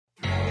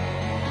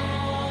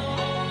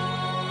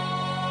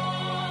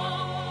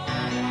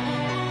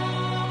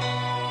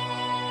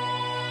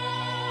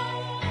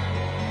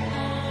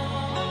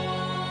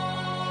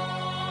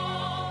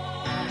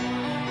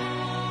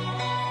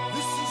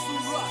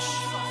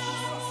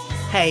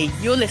Hey,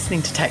 you're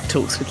listening to Tech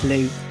Talks with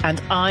Lou,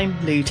 and I'm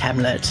Lou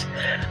Temlett.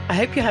 I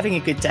hope you're having a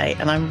good day,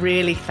 and I'm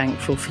really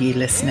thankful for you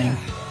listening.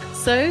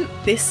 So,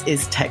 this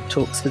is Tech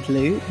Talks with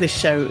Lou, the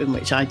show in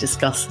which I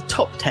discuss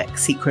top tech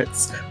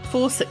secrets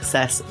for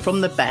success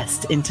from the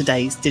best in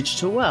today's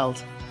digital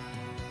world.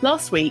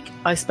 Last week,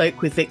 I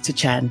spoke with Victor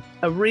Chen,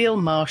 a real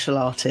martial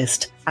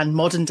artist and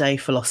modern-day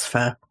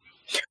philosopher.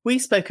 We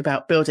spoke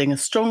about building a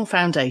strong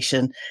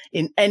foundation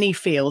in any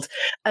field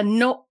and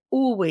not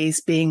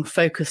always being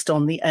focused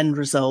on the end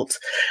result,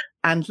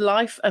 and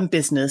life and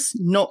business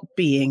not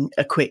being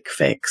a quick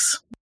fix.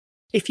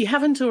 If you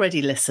haven't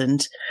already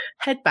listened,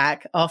 head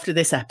back after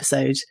this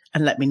episode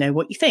and let me know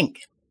what you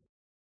think.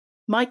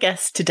 My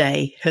guest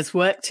today has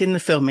worked in the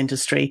film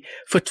industry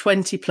for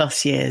 20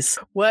 plus years,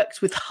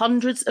 worked with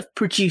hundreds of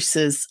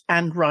producers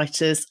and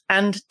writers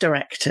and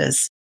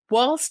directors.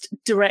 Whilst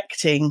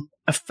directing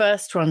a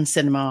first-run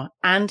cinema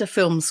and a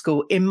film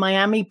school in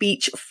Miami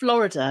Beach,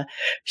 Florida,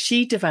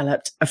 she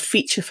developed a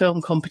feature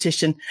film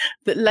competition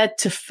that led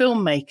to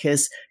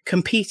filmmakers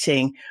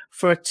competing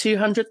for a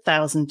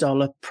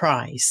 $200,000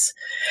 prize.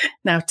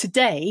 Now,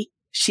 today,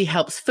 she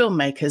helps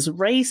filmmakers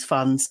raise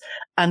funds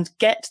and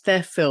get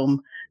their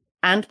film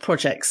and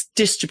projects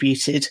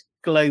distributed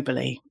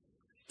globally.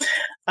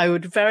 I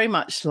would very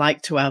much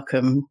like to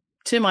welcome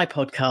to my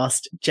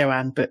podcast,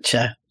 Joanne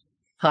Butcher.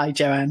 Hi,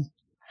 Joanne.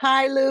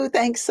 Hi, Lou.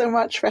 Thanks so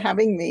much for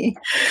having me.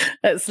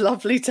 It's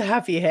lovely to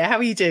have you here. How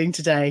are you doing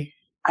today?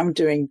 I'm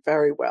doing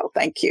very well.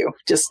 Thank you.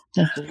 Just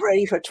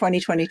ready for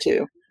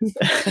 2022.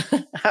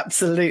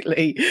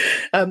 Absolutely.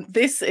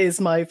 This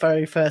is my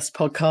very first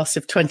podcast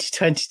of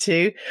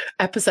 2022,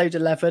 episode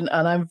 11,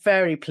 and I'm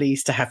very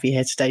pleased to have you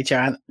here today,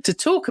 Joanne, to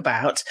talk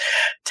about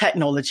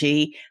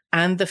technology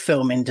and the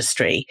film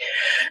industry.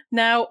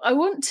 Now, I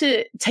want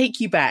to take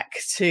you back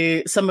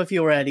to some of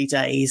your early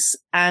days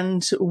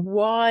and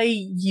why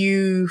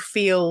you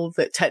feel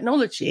that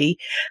technology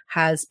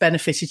has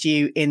benefited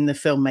you in the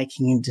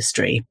filmmaking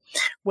industry.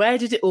 Where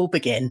did it all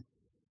begin?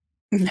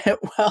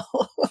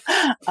 Well,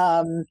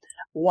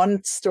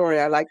 one story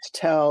I like to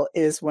tell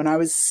is when I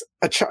was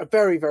a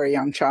very, very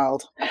young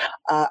child,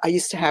 I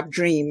used to have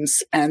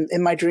dreams. And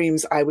in my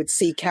dreams, I would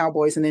see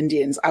cowboys and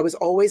Indians. I was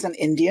always an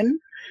Indian.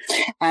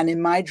 And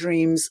in my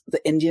dreams, the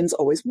Indians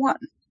always won.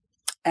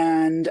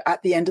 And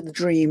at the end of the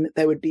dream,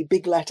 there would be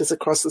big letters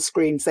across the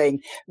screen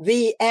saying,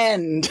 "The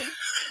end."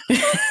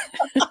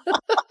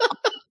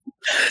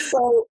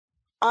 So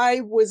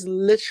I was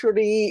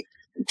literally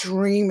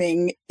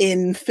dreaming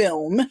in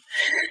film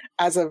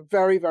as a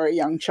very, very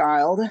young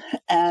child.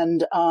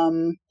 And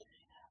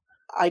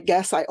I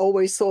guess I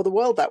always saw the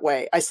world that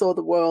way. I saw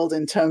the world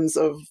in terms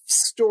of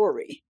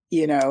story,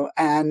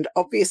 and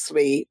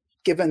obviously,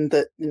 given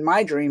that in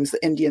my dreams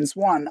the Indians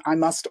won, I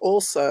must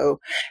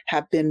also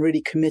have been really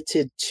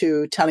committed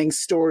to telling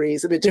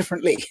stories a bit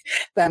differently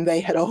than they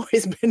had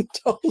always been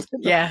told.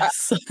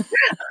 Yes.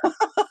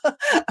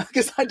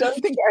 Because I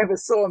don't think I ever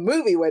saw a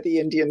movie where the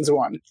Indians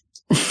won.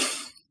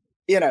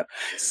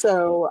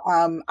 So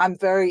I'm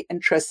very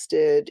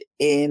interested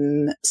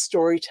in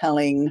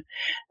storytelling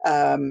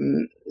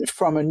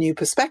from a new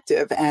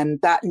perspective. And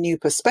that new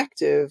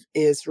perspective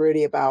is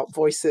really about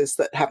voices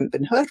that haven't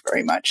been heard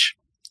very much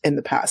in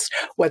the past,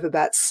 whether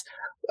that's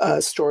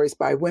stories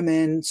by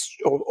women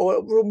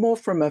or more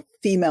from a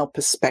female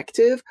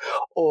perspective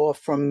or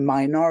from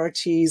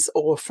minorities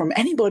or from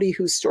anybody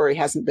whose story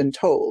hasn't been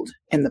told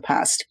in the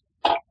past.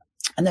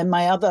 And then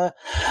my other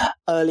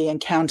early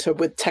encounter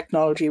with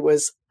technology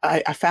was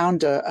I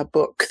found a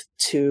book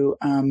to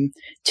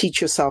teach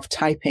yourself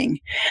typing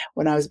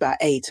when I was about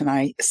 8, and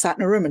I sat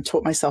in a room and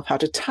taught myself how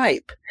to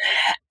type.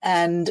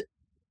 And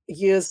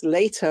years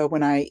later,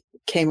 when I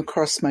came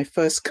across my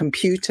first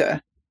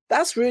computer,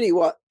 that's really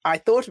what I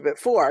thought of it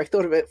for. I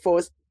thought of it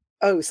for,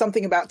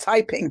 something about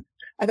typing.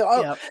 I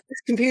thought,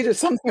 This computer is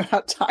something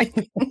about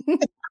typing.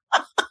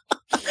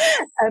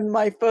 And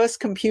my first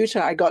computer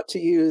I got to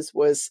use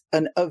was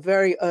a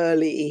very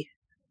early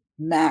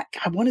Mac.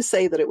 I want to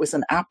say that it was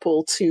an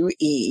Apple IIe.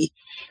 It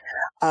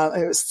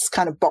was this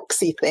kind of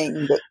boxy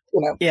thing that,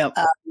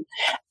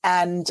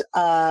 and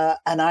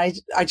I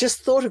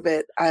just thought of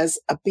it as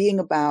being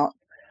about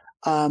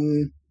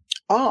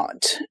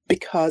art,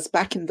 because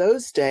back in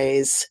those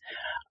days,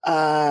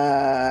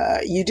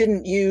 you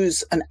didn't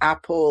use an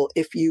Apple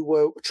if you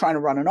were trying to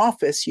run an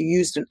office. You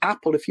used an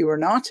Apple if you were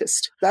an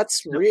artist.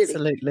 That's really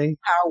Absolutely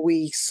how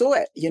we saw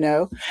it,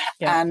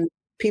 and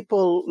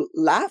people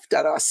laughed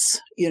at us,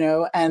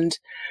 and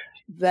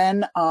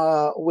then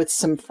with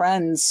some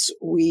friends,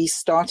 we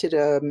started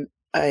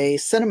a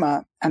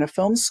cinema and a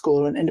film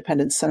school, an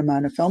independent cinema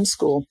and a film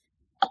school.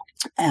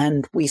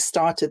 And we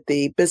started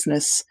the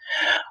business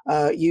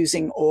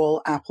using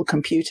all Apple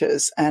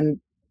computers. And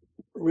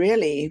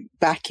really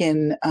back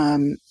in,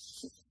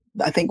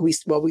 I think we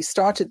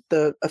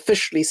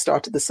officially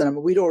started the cinema.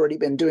 We'd already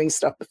been doing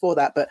stuff before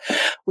that, but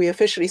we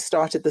officially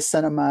started the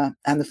cinema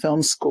and the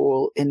film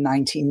school in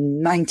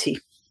 1990.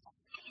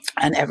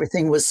 and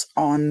everything was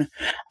on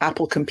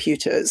Apple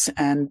computers,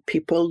 and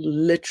people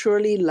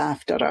literally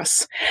laughed at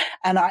us.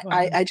 And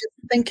I just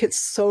think it's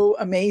so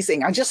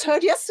amazing. I just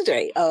heard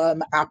yesterday,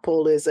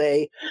 Apple is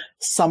a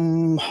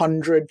some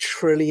 $100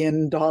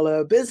 trillion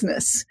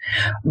business,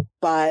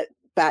 but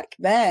back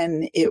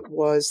then it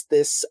was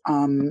this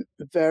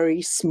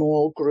very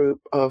small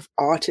group of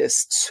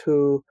artists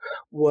who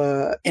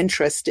were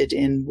interested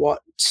in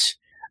what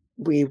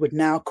we would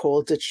now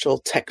call digital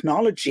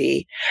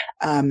technology,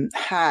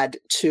 had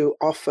to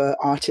offer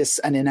artists,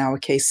 and in our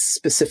case,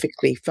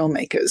 specifically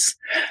filmmakers.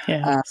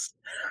 Yes.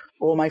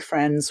 All my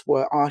friends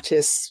were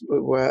artists,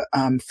 were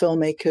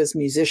filmmakers,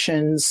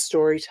 musicians,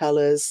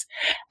 storytellers,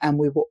 and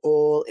we were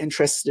all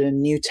interested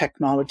in new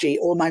technology.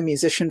 All my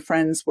musician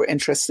friends were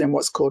interested in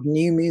what's called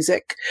new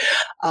music,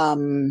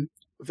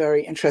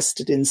 very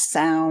interested in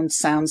sound,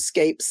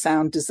 soundscape,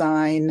 sound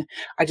design.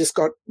 I just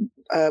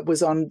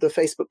was on the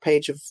Facebook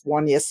page of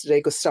one yesterday,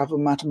 Gustavo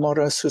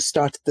Matamoros, who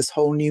started this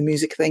whole new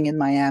music thing in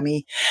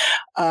Miami.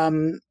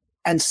 And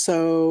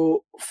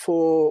so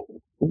for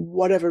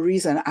whatever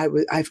reason,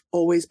 I've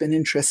always been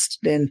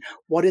interested in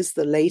what is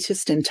the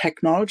latest in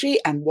technology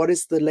and what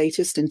is the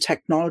latest in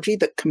technology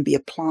that can be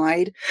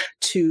applied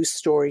to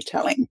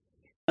storytelling.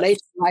 Later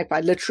in life, I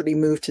literally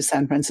moved to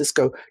San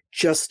Francisco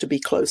just to be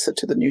closer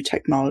to the new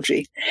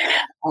technology.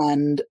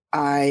 And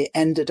I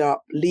ended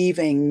up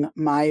leaving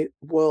my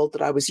world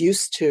that I was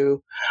used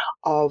to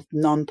of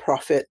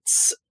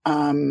nonprofits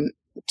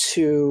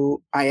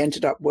I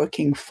ended up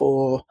working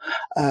for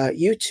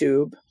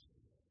YouTube.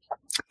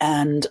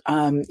 And,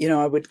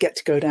 I would get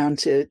to go down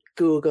to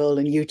Google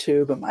and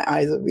YouTube and my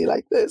eyes would be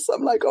like this.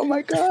 I'm like, oh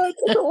my God.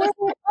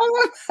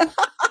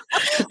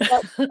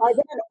 But by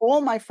then,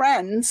 all my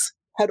friends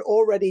had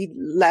already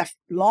left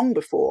long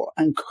before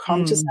and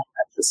come to San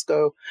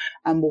Francisco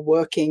and were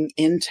working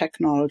in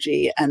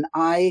technology. And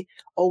I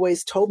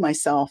always told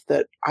myself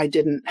that I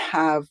didn't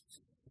have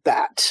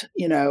that.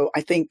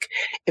 I think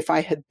if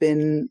I had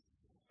been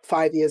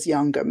 5 years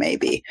younger,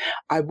 maybe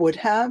I would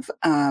have.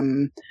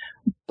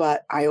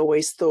 But I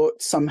always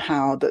thought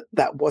somehow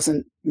that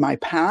wasn't my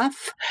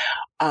path.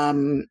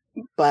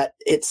 But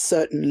it's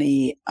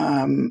certainly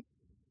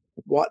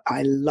what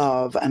I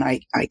love. And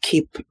I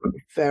keep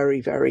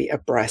very, very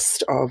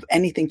abreast of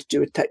anything to do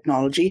with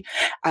technology,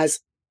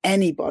 as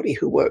anybody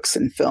who works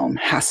in film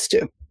has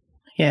to.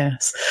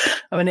 Yes.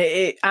 I mean,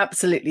 it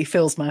absolutely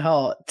fills my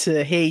heart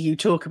to hear you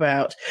talk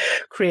about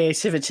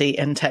creativity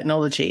and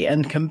technology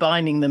and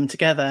combining them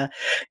together.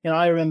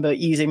 I remember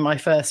using my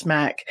first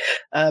Mac.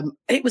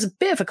 It was a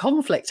bit of a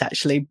conflict,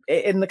 actually,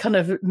 in the kind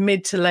of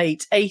mid to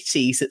late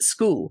 80s at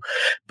school.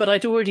 But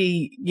I'd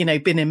already,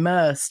 been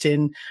immersed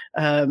in,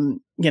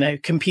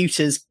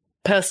 computers,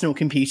 personal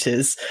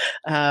computers,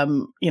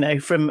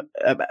 from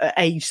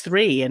age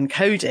 3 and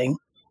coding.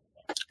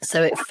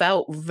 So it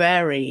felt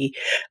very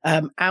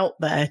out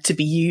there to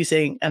be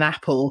using an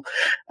Apple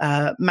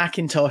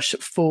Macintosh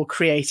for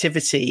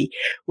creativity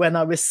when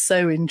I was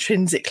so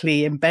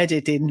intrinsically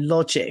embedded in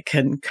logic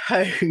and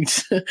code.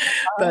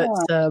 But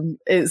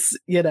it's,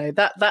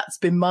 that's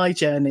been my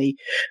journey.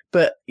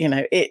 But,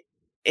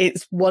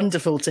 it's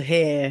wonderful to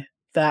hear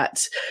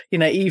that,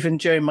 even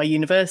during my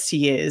university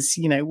years,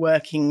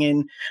 working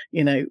in,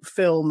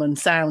 film and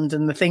sound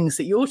and the things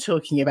that you're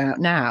talking about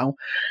now,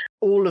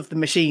 all of the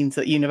machines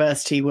at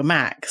university were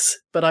Macs,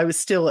 but I was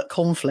still at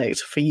conflict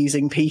for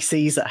using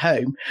PCs at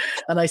home,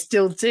 and I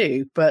still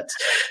do. But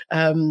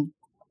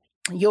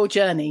your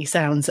journey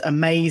sounds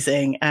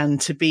amazing,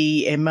 and to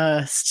be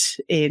immersed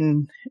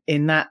in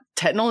that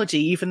technology,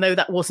 even though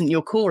that wasn't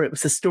your core, it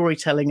was the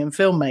storytelling and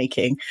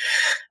filmmaking,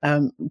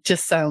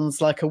 just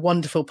sounds like a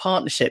wonderful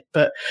partnership,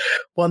 but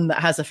one that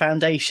has a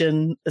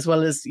foundation as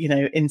well as,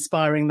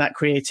 inspiring that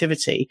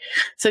creativity.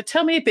 So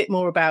tell me a bit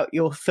more about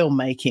your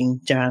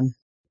filmmaking, Joanne.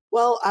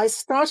 Well, I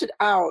started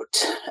out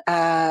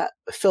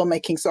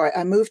filmmaking. So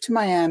I moved to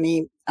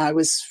Miami. I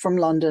was from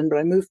London, but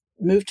I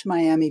moved to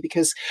Miami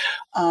because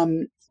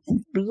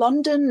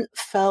London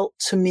felt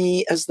to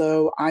me as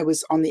though I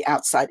was on the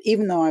outside,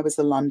 even though I was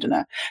a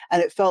Londoner.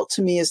 And it felt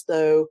to me as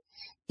though,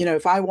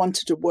 if I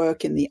wanted to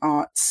work in the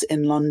arts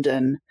in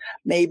London,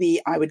 maybe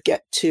I would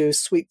get to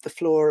sweep the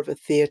floor of a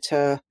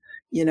theatre,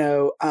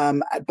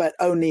 but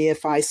only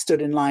if I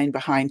stood in line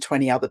behind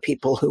 20 other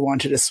people who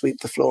wanted to sweep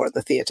the floor at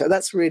the theater.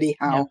 That's really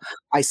how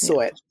I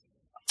saw it.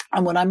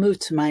 And when I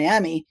moved to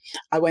Miami,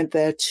 I went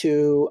there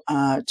to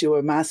do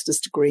a master's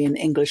degree in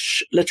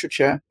English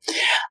literature.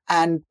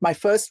 And my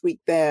first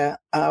week there,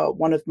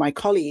 one of my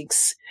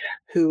colleagues,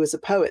 who was a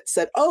poet,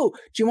 said, "Oh,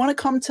 do you want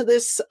to come to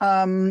this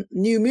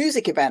new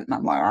music event?" And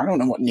I'm like, "I don't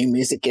know what new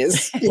music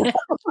is."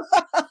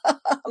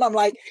 And I'm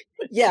like,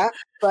 "Yeah,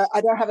 but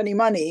I don't have any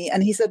money."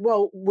 And he said,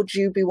 "Well, would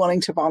you be willing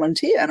to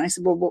volunteer?" And I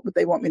said, "Well, what would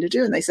they want me to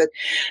do?" And they said,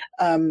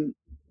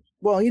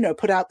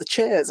 put out the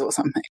chairs or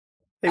something.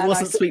 It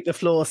wasn't sweep the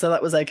floor, so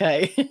that was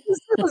okay. It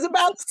was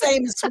about the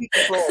same as sweep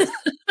the floors.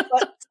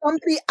 But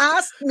somebody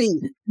asked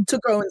me to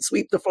go and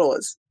sweep the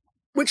floors,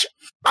 which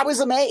I was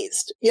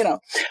amazed,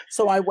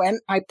 So I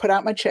went, I put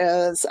out my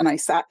chairs and I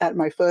sat at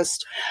my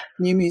first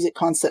new music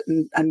concert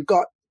and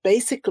got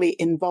basically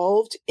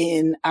involved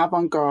in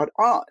avant-garde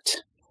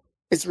art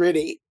is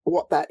really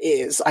what that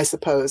is, I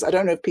suppose. I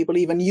don't know if people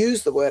even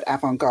use the word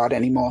avant-garde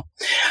anymore,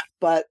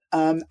 but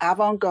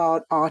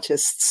avant-garde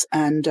artists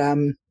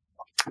and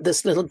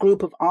this little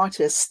group of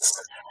artists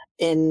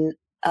in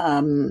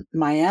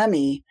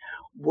Miami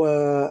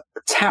were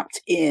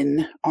tapped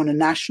in on a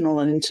national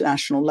and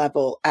international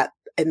level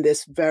in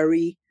this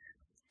very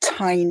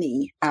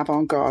tiny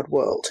avant-garde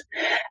world.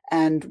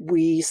 And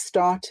we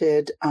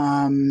started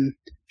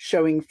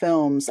showing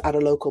films at a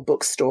local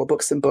bookstore.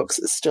 Books and Books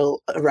is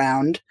still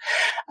around.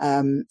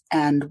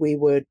 And we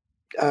would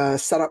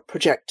set up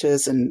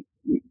projectors and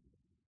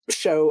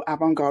show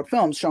avant-garde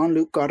films.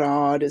 Jean-Luc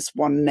Godard is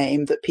one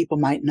name that people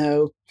might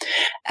know.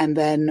 And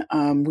then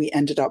we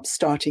ended up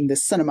starting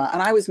this cinema.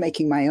 And I was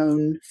making my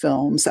own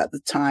films at the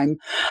time.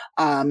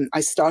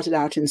 I started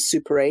out in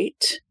Super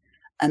 8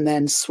 and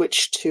then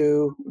switched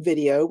to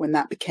video when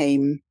that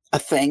became a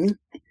thing.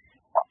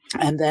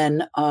 And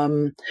then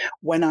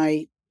when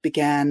I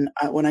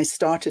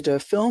started a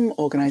film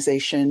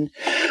organization,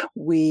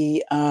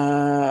 we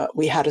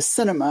had a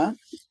cinema,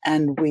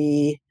 and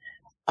we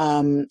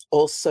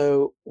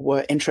also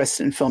were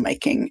interested in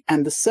filmmaking.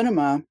 And the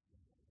cinema,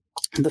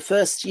 the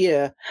first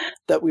year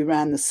that we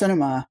ran the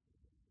cinema,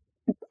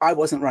 I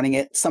wasn't running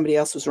it, somebody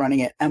else was running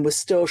it, and was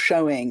still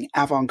showing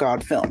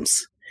avant-garde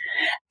films,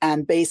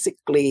 and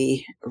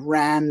basically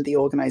ran the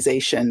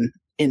organization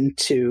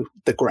into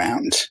the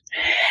ground.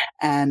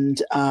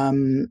 And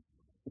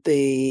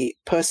the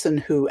person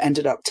who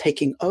ended up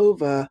taking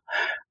over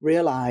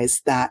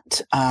realized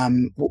that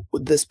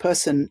this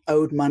person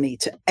owed money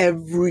to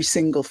every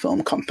single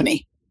film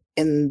company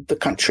in the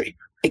country,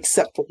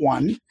 except for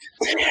one.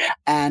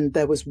 And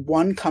there was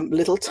one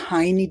little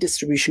tiny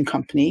distribution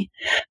company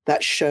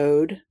that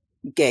showed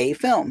gay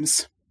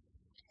films.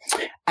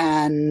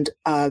 And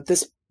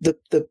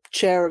the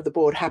chair of the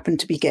board happened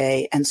to be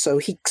gay. And so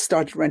he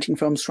started renting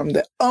films from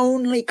the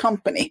only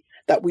company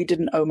that we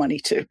didn't owe money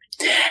to.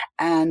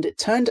 And it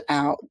turned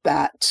out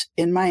that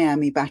in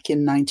Miami back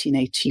in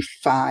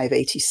 1985,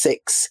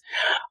 86,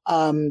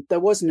 there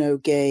was no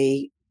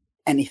gay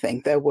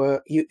anything.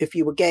 If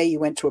you were gay, you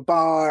went to a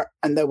bar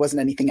and there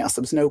wasn't anything else.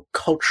 There was no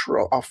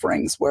cultural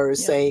offerings.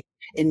 Whereas, say,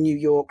 in New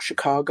York,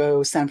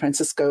 Chicago, San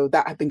Francisco,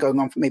 that had been going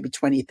on for maybe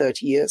 20,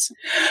 30 years.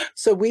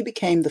 So we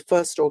became the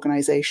first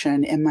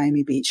organization in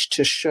Miami Beach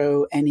to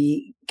show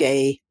any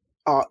gay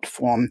art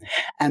form.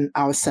 And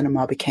our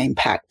cinema became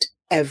packed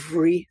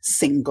every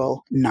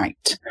single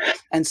night.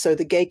 And so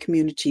the gay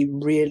community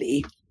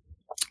really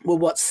were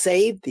what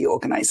saved the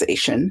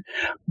organization.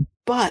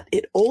 But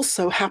it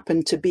also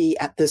happened to be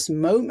at this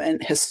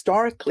moment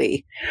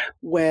historically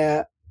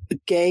where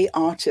gay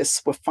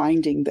artists were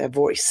finding their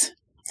voice.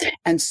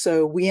 And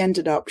so we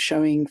ended up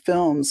showing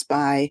films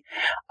by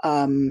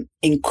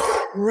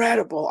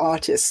incredible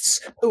artists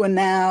who are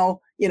now,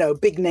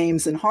 big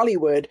names in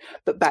Hollywood,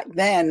 but back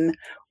then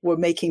were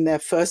making their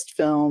first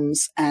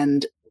films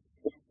and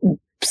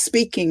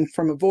speaking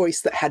from a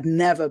voice that had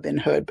never been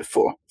heard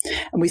before.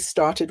 And we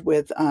started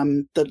with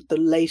the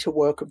later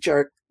work of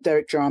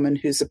Derek Jarman,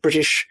 who's a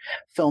British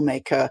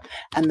filmmaker,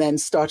 and then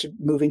started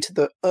moving to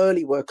the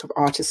early work of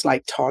artists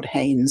like Todd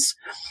Haynes,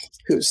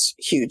 who's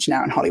huge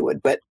now in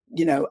Hollywood. But,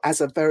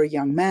 as a very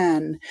young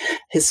man,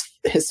 his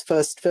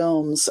first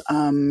films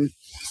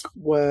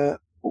were,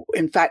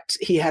 in fact,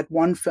 he had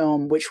one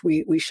film which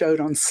we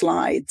showed on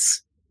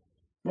slides.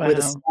 Wow. With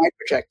a slide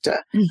projector.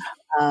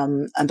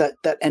 And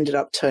that ended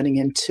up turning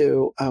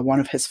into one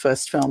of his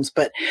first films.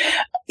 But,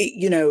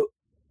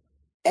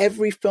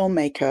 every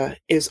filmmaker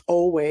is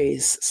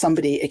always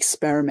somebody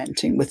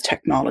experimenting with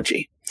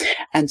technology.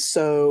 And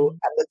so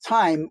at the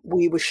time,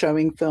 we were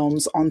showing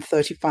films on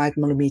 35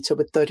 millimeter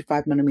with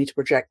 35 millimeter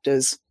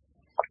projectors.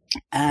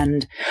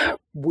 And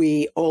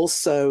we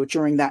also,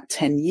 during that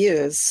 10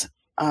 years,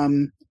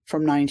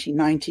 from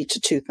 1990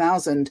 to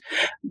 2000,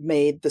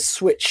 made the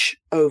switch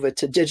over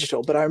to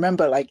digital. But I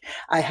remember,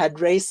 I had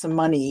raised some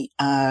money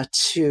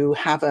to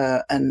have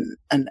an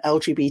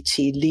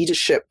LGBT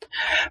leadership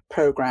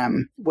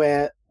program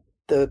where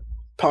the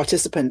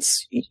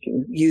participants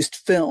used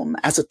film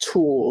as a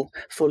tool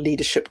for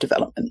leadership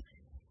development.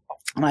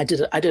 And I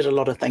did a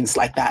lot of things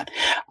like that.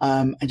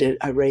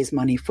 I raised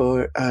money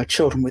for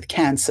children with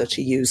cancer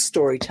to use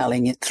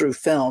storytelling through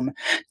film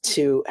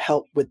to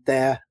help with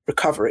their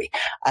recovery.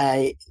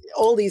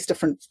 All these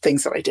different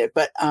things that I did.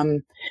 But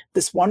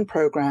this one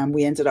program,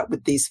 we ended up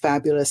with these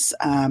fabulous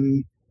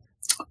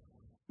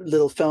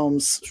little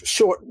films,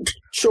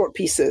 short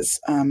pieces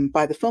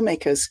by the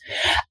filmmakers.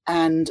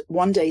 And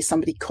one day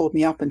somebody called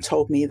me up and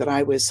told me that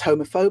I was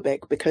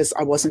homophobic because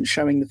I wasn't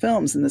showing the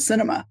films in the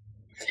cinema.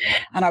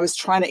 And I was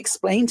trying to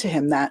explain to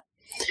him that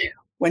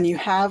when you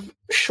have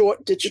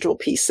short digital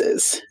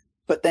pieces,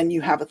 but then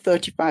you have a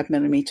 35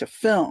 millimeter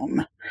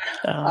film,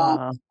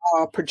 our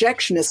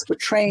projectionists were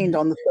trained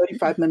on the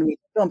 35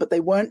 millimeter film, but they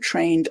weren't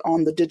trained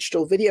on the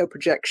digital video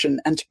projection.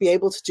 And to be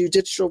able to do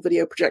digital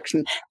video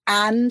projection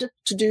and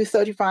to do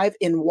 35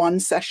 in one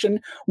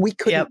session, we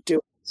couldn't do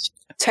it.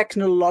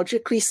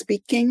 technologically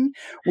speaking,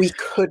 we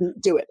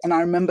couldn't do it. And I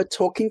remember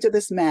talking to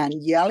this man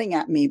yelling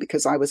at me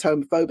because I was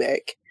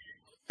homophobic,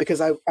 because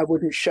I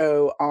wouldn't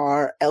show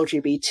our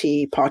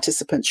LGBT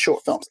participants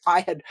short films.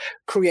 I had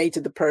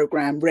created the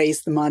program,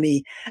 raised the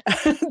money,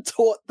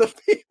 taught the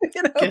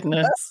people,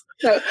 Goodness.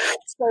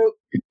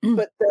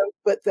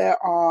 But there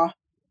are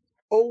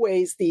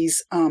always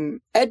these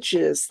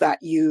edges that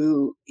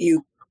you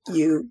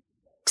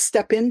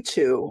step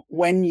into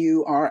when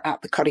you are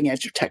at the cutting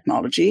edge of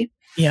technology.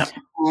 Yeah.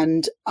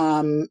 And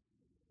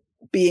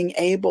being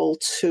able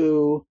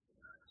to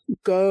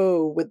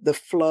go with the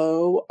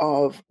flow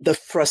of the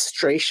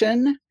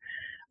frustration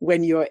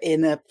when you're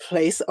in a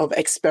place of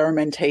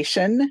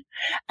experimentation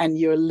and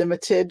you're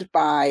limited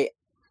by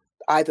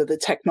either the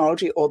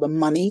technology or the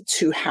money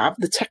to have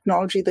the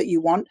technology that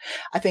you want.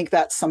 I think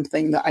that's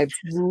something that I've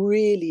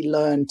really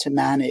learned to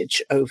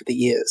manage over the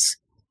years.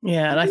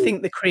 Yeah. And I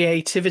think the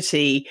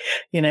creativity,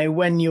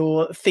 when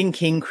you're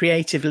thinking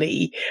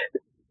creatively,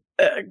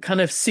 kind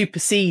of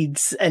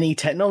supersedes any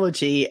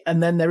technology,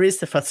 and then there is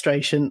the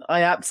frustration.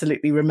 I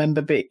absolutely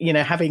remember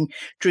having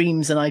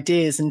dreams and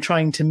ideas and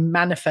trying to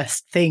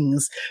manifest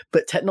things,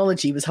 but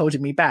technology was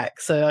holding me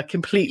back. So I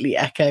completely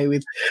echo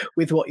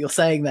with what you're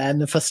saying there, and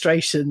the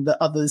frustration that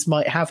others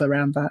might have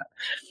around that.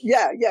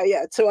 Yeah.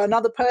 To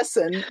another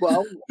person,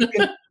 well,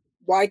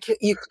 why can't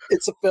you?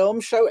 It's a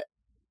film, show it.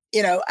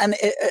 And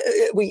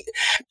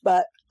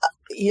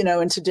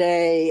and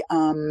today,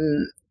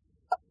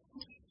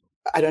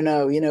 I don't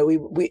know,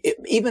 we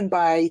even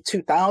by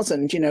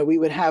 2000, we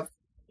would have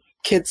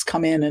kids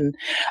come in and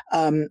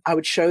I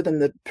would show them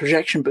the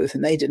projection booth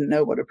and they didn't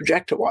know what a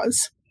projector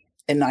was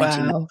in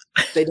 1990. Wow.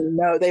 They didn't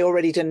know, they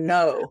already didn't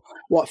know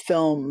what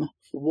film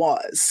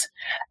was.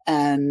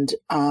 And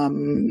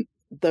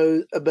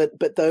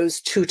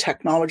those two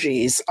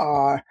technologies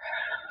are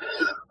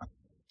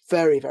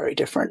very, very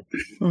different.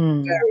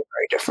 Very,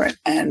 very different.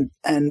 And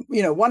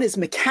one is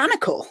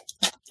mechanical.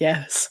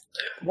 Yes.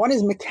 One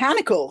is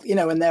mechanical,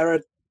 and there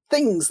are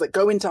things that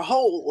go into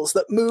holes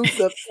that move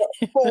the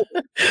forward,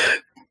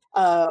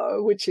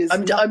 which is...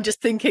 I'm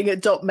just thinking a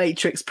dot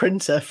matrix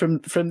printer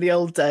from the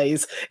old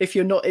days. If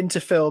you're not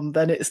into film,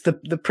 then it's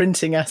the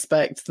printing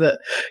aspect that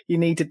you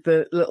needed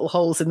the little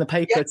holes in the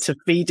paper to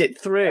feed it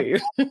through.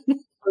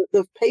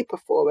 The paper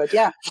forward,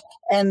 yeah.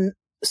 And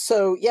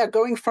so,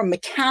 going from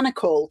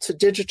mechanical to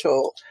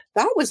digital,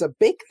 that was a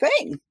big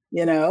thing,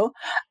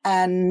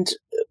 and,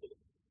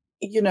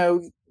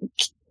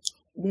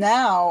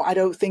 now I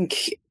don't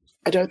think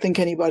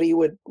anybody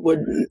would,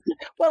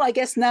 well, I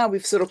guess now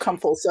we've sort of come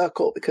full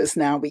circle because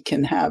now we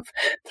can have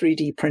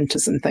 3D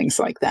printers and things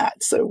like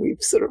that. So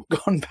we've sort of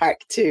gone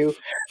back to,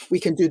 we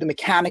can do the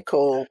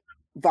mechanical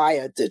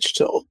via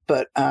digital,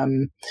 but,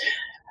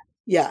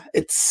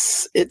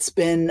 it's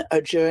been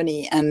a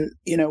journey. And,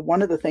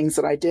 one of the things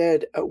that I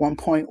did at one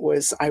point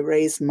was I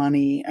raised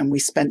money and we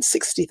spent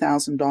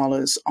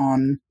 $60,000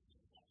 on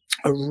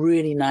a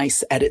really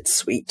nice edit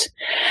suite.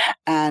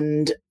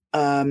 And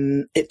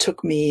it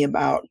took me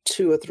about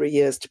 2 or 3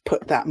 years to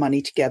put that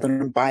money together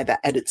and buy that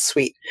edit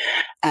suite.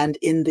 And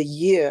in the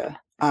year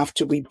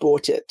after we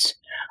bought it,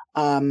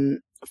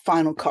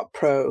 Final Cut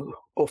Pro,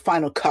 or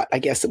Final Cut, I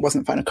guess it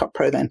wasn't Final Cut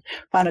Pro then,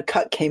 Final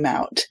Cut came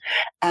out,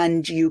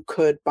 and you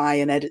could buy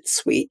an edit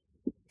suite,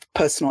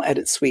 personal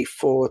edit suite,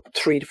 for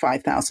 $3,000 to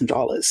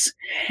 $5,000.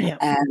 Yeah.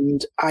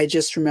 And I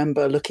just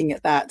remember looking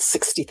at that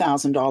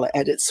 $60,000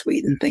 edit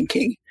suite and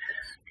thinking,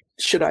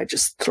 should I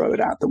just throw it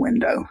out the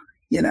window?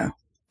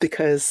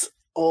 Because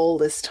all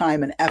this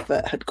time and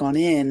effort had gone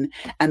in,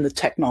 and the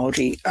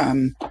technology,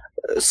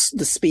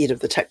 the speed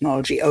of the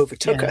technology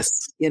overtook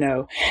us,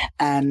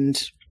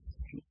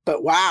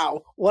 but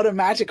wow, what a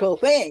magical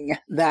thing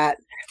that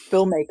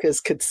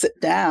filmmakers could sit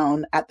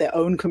down at their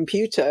own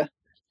computer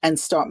and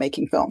start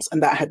making films.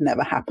 And that had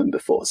never happened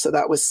before. So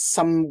that was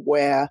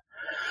somewhere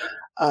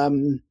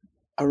around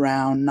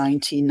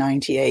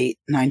 1998,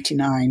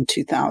 99,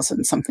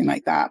 2000, something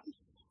like that.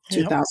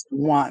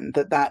 2001,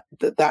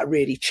 that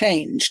really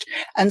changed.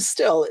 And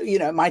still,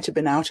 it might have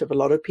been out of a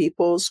lot of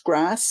people's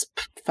grasp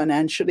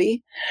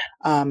financially,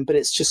 but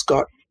it's just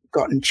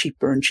gotten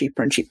cheaper and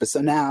cheaper and cheaper.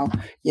 So now,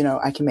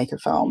 I can make a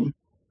film.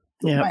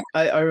 Yeah,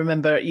 I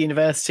remember at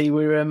university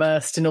we were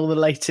immersed in all the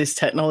latest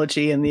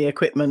technology and the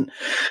equipment,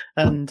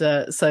 and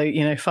so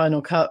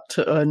Final Cut,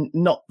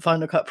 not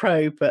Final Cut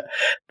Pro, but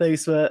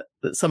those were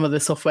some of the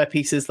software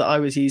pieces that I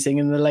was using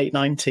in the late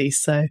 90s.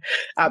 So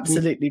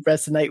absolutely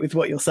resonate with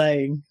what you're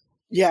saying.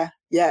 Yeah.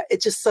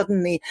 It just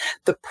suddenly,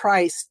 the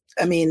price,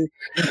 I mean,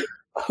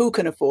 who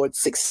can afford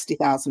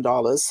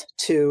 $60,000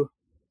 to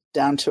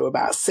down to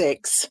about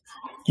 $6,000?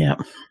 Yeah,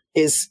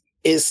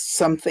 is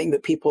something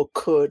that people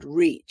could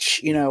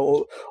reach,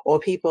 or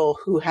people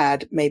who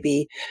had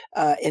maybe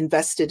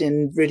invested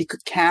in really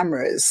good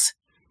cameras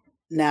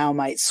now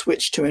might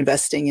switch to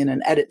investing in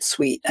an edit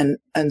suite.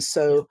 And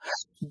so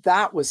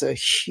that was a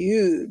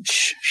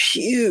huge,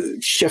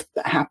 huge shift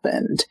that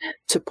happened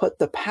to put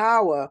the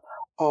power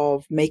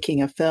of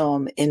making a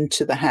film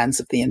into the hands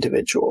of the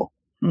individual.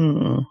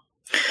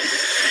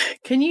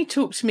 Can Can you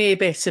talk to me a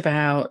bit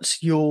about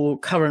your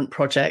current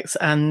projects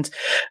and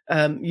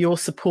your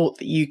support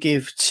that you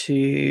give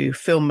to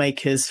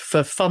filmmakers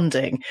for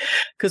funding?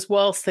 Because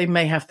whilst they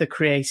may have the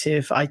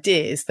creative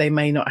ideas, they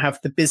may not have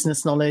the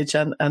business knowledge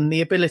and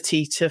the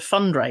ability to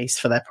fundraise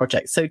for their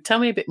projects. So tell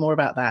me a bit more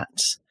about that.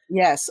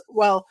 Yes.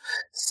 Well,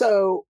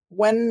 so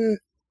when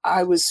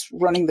I was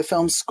running the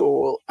film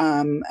school,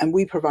 and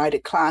we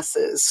provided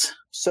classes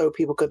so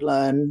people could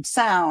learn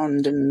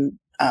sound and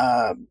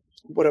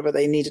whatever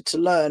they needed to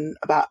learn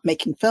about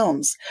making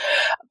films.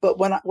 But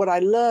what I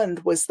learned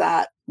was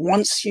that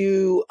once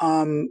you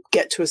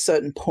get to a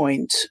certain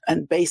point,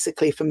 and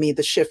basically for me,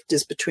 the shift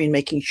is between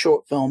making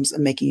short films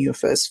and making your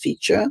first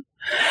feature,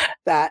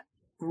 that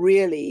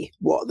really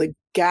what the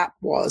gap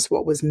was,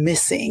 what was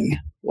missing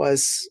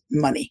was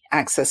money,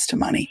 access to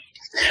money.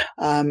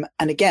 And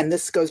again,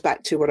 this goes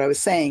back to what I was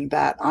saying,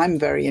 that I'm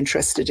very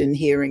interested in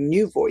hearing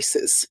new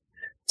voices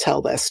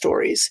tell their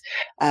stories.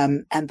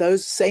 And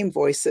those same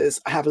voices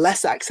have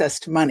less access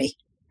to money.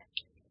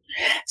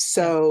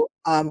 So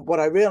what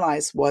I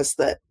realized was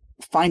that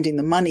finding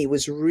the money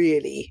was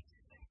really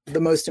the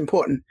most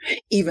important,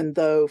 even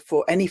though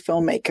for any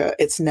filmmaker,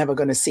 it's never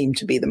going to seem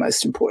to be the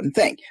most important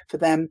thing. For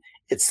them,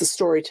 it's the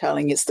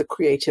storytelling, it's the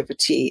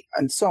creativity,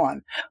 and so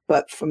on.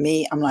 But for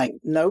me, I'm like,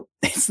 nope,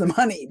 it's the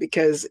money,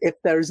 because if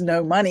there's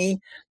no money,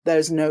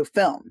 there's no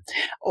film.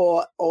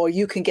 Or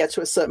you can get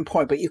to a certain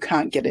point, but you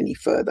can't get any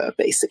further,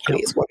 basically,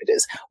 is what it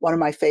is. One of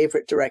my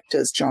favorite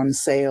directors, John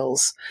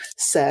Sayles,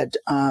 said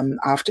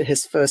after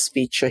his first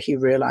feature, he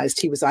realized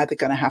he was either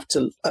going to have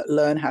to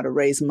learn how to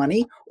raise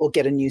money or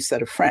get a new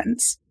set of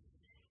friends.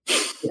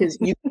 Because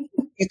you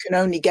can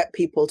only get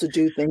people to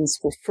do things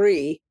for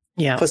free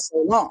for so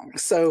long.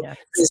 So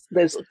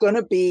there's going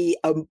to be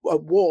a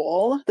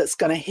wall that's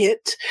going to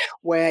hit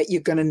where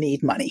you're going to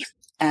need money.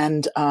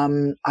 And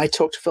I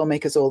talk to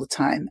filmmakers all the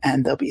time,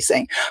 and they'll be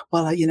saying,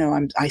 well,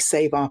 I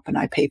save up and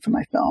I pay for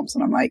my films.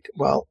 And I'm like,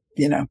 well,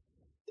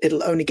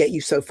 it'll only get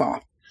you so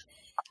far.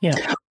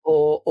 Yeah.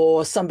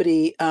 Or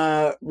somebody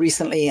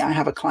recently, I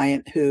have a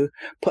client who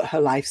put her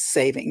life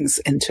savings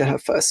into her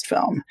first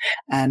film,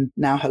 and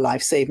now her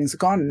life savings are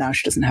gone, and now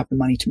she doesn't have the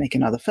money to make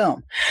another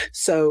film.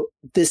 So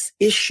this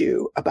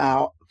issue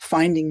about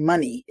finding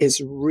money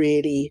is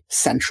really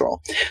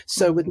central.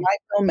 So with my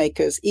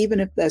filmmakers, even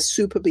if they're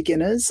super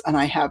beginners, and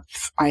I have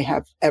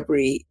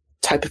every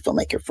type of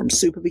filmmaker, from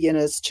super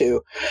beginners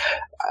to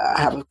I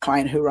have a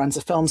client who runs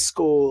a film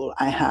school.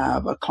 I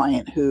have a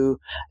client who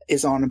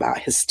is on about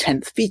his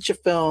 10th feature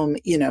film,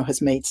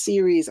 has made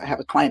series. I have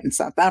a client in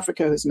South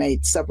Africa who's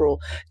made several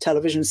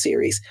television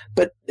series,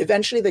 but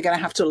eventually they're going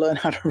to have to learn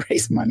how to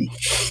raise money.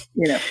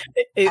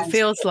 It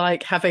feels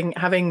like having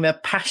the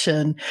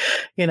passion,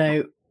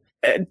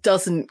 it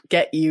doesn't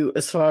get you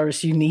as far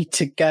as you need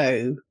to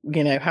go,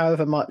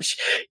 however much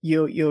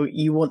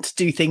you want to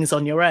do things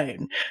on your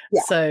own.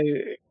 Yeah. So,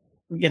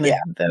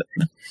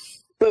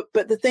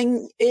 But the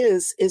thing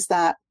is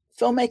that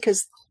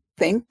filmmakers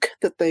think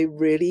that they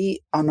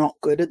really are not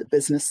good at the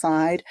business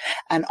side.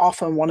 And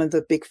often one of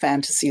the big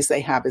fantasies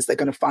they have is they're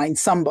going to find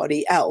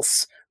somebody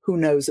else who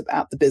knows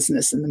about the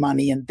business and the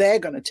money, and they're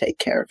going to take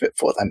care of it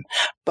for them.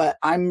 But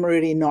I'm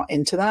really not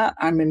into that.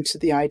 I'm into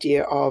the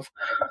idea of,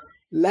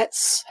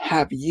 let's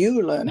have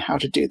you learn how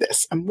to do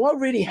this. And what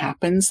really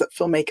happens that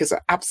filmmakers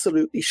are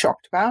absolutely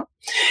shocked about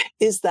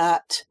is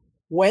that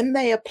when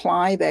they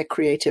apply their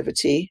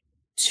creativity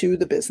to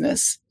the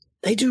business,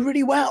 they do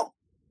really well.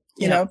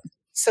 You know,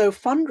 so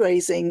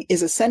fundraising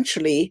is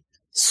essentially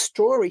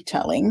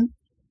storytelling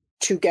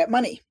to get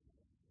money.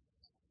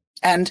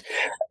 And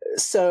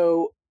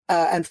so,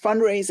 and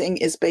fundraising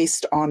is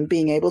based on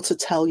being able to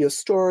tell your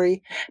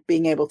story,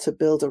 being able to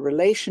build a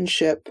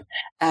relationship,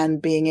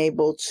 and being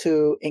able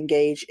to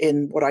engage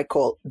in what I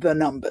call the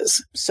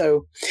numbers.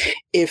 So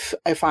if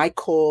I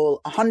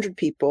call 100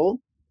 people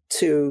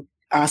to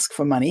ask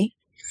for money,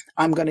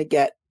 I'm going to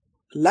get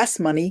less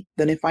money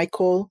than if I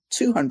call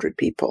 200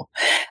 people.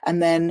 And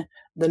then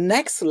the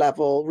next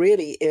level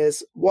really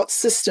is, what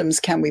systems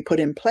can we put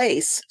in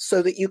place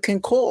so that you can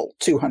call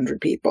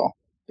 200 people?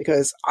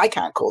 Because I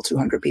can't call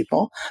 200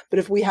 people, but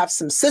if we have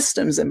some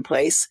systems in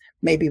place,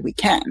 maybe we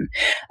can.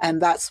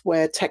 And that's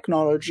where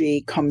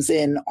technology comes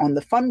in on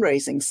the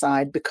fundraising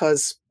side,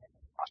 because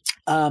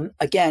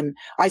again,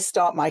 I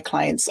start my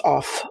clients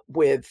off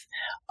with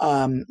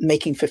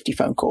making 50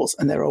 phone calls,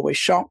 and they're always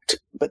shocked,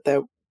 but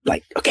they're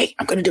like, okay,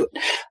 I'm going to do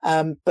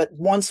it. But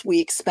once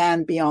we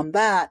expand beyond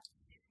that,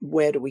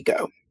 where do we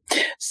go?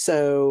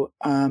 So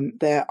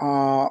there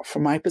are,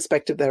 from my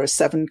perspective, there are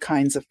 7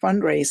 kinds of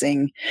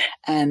fundraising,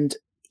 and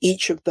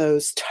each of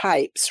those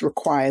types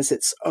requires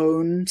its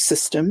own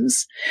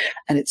systems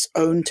and its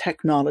own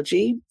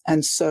technology.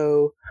 And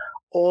so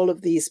all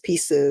of these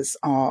pieces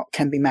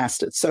can be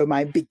mastered. So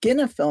my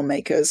beginner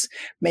filmmakers,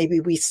 maybe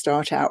we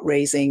start out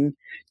raising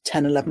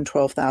 $10,000, $11,000,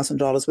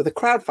 $12,000 with a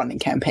crowdfunding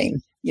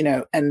campaign,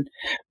 and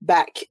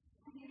back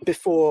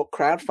before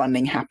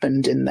crowdfunding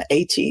happened in the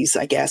 80s,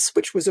 I guess,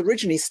 which was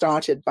originally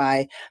started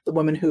by the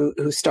woman who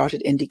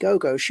started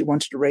Indiegogo. She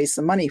wanted to raise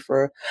some money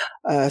for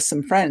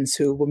some friends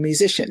who were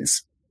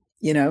musicians.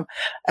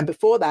 and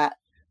before that,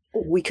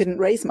 we couldn't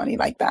raise money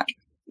like that.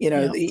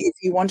 Yeah. If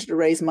you wanted to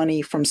raise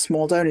money from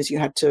small donors, you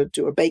had to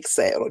do a bake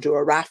sale or do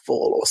a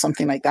raffle or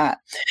something like that.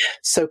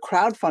 So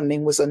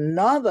crowdfunding was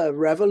another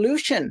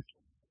revolution.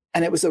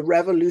 And it was a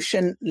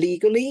revolution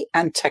legally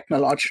and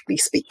technologically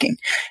speaking.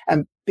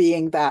 And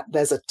being that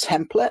there's a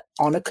template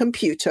on a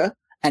computer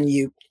and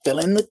you fill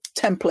in the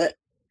template,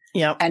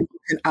 and you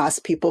can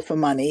ask people for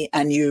money,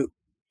 and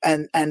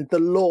the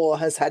law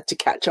has had to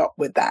catch up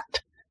with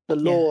that. The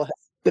law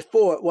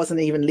before, it wasn't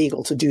even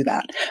legal to do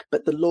that,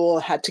 but the law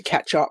had to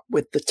catch up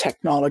with the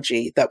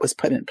technology that was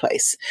put in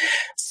place.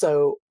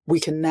 So we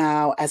can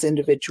now, as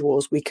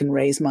individuals, we can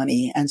raise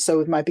money. And so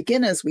with my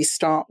beginners, we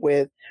start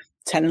with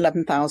 $10,000,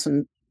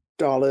 $11,000,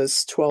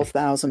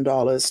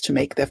 $12,000 to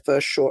make their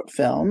first short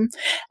film.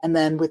 And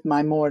then with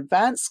my more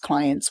advanced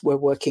clients, we're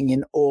working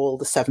in all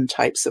the 7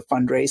 types of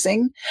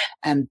fundraising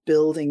and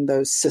building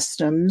those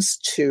systems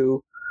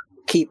to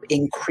keep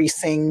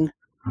increasing,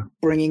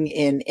 bringing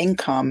in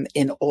income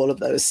in all of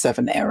those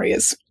 7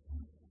 areas.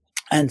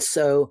 And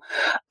so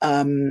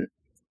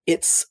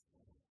it's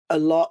a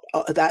lot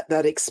of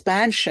that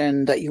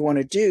expansion that you want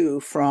to do,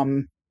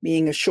 from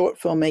being a short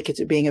filmmaker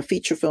to being a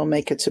feature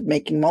filmmaker to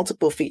making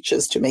multiple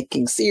features to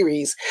making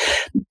series.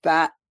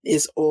 That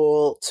is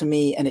all, to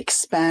me, an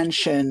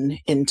expansion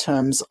in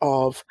terms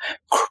of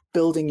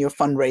building your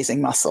fundraising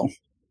muscle.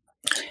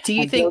 Do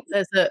you think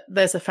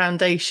there's a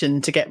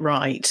foundation to get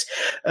right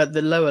at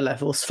the lower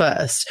levels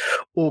first,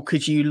 or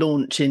could you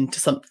launch into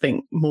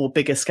something more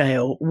bigger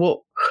scale?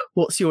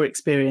 What's your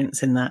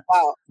experience in that?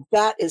 Wow,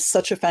 that is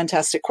such a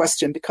fantastic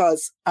question,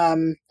 because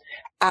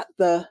at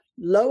the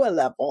lower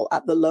level,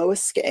 at the lower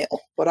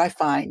scale, what I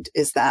find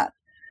is that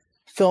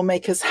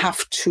filmmakers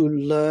have to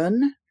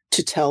learn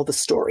to tell the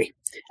story,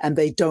 and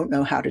they don't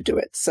know how to do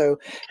it. So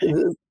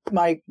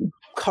my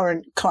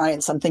current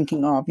clients I'm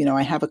thinking of,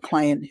 I have a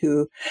client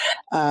who,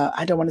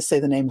 I don't want to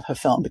say the name of her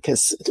film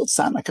because it'll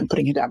sound like I'm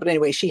putting it down. But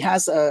anyway, she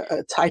has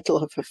a title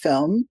of her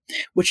film,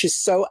 which is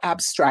so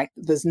abstract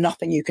that there's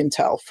nothing you can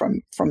tell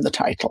from the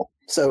title.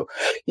 So,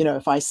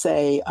 if I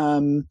say,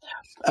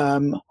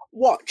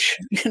 watch,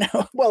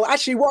 well,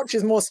 actually watch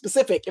is more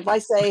specific. If I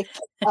say,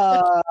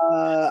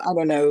 I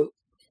don't know,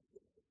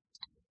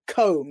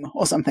 comb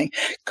or something,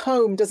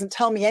 comb doesn't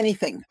tell me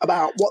anything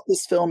about what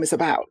this film is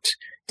about.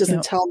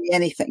 Doesn't tell me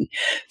anything.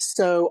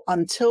 So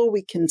until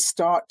we can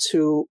start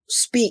to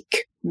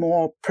speak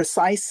more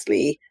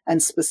precisely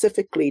and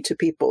specifically to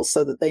people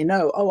so that they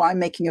know, oh, I'm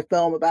making a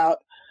film about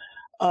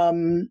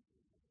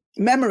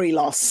memory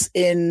loss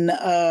in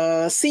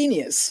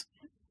seniors.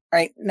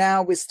 Right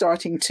now we're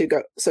starting to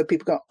go, so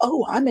people go,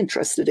 oh, I'm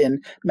interested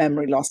in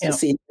memory loss for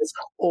seniors,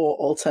 or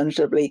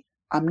alternatively,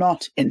 I'm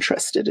not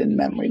interested in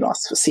memory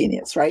loss for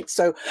seniors, right?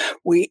 So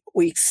we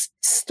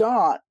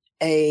start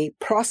a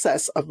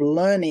process of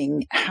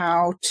learning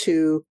how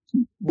to,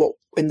 what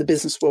in the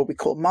business world we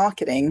call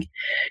marketing,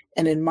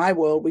 and in my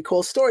world we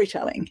call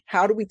storytelling.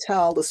 How do we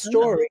tell the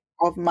story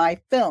of my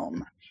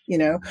film,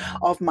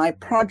 of my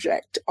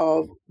project,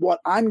 of what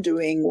I'm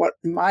doing, what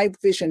my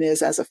vision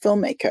is as a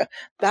filmmaker?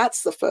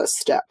 That's the first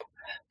step,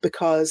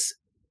 because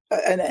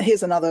and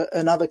here's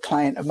another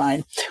client of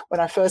mine. When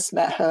I first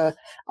met her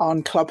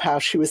on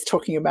Clubhouse, she was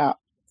talking about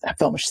a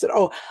film. She said,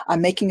 oh,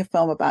 I'm making a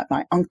film about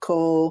my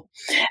uncle,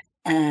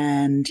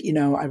 and,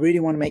 I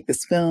really want to make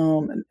this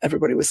film. And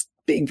everybody was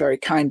being very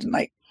kind and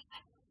like,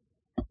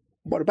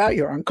 what about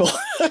your uncle?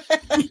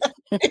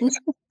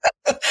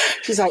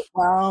 She's like,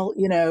 well,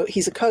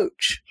 he's a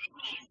coach.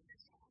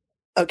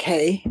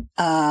 Okay.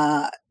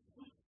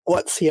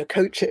 What's he a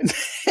coach in?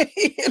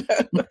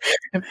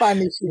 And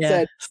finally she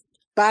said,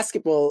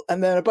 basketball.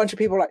 And then a bunch of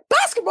people were like,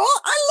 basketball?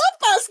 I love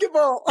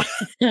basketball.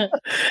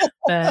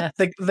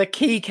 The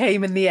key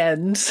came in the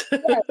end.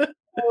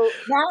 So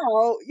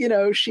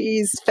now,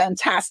 she's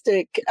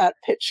fantastic at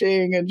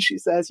pitching, and she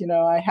says,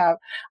 I have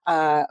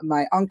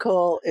my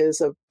uncle is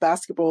a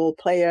basketball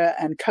player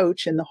and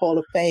coach in the Hall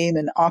of Fame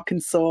in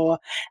Arkansas,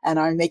 and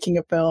I'm making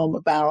a film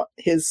about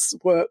his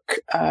work.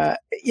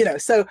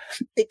 So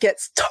it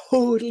gets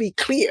totally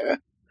clear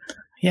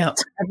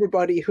to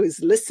everybody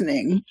who's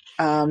listening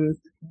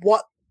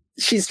what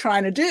she's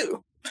trying to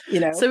do.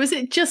 So is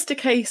it just a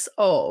case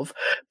of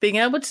being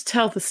able to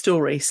tell the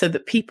story so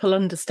that people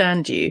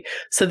understand you,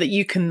 so that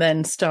you can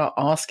then start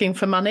asking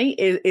for money?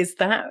 Is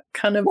that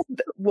kind of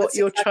what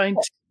you're trying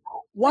to?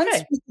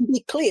 Once we can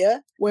be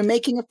clear, we're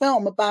making a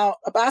film about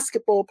a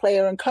basketball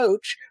player and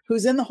coach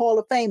who's in the Hall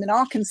of Fame in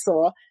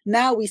Arkansas.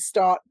 Now we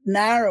start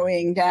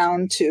narrowing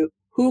down to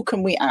who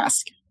can we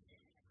ask?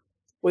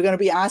 We're going to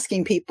be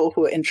asking people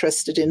who are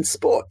interested in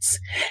sports,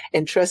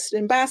 interested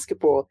in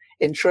basketball,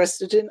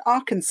 interested in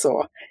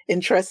Arkansas,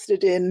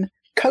 interested in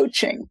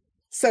coaching.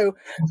 So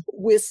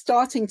we're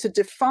starting to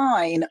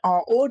define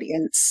our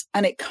audience,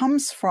 and it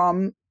comes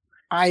from,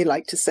 I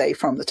like to say,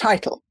 from the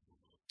title.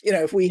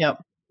 If we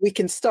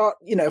can start,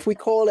 if we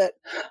call it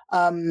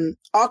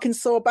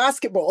Arkansas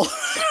basketball,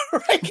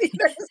 right?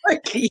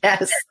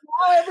 Yes.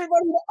 Now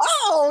everybody,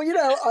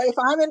 if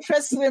I'm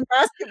interested in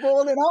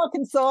basketball in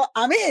Arkansas,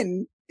 I'm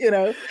in.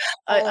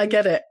 I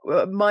get it.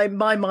 My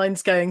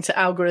mind's going to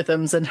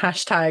algorithms and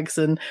hashtags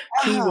and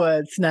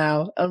keywords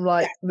now. I'm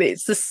like,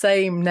 it's the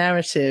same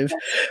narrative,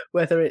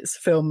 whether it's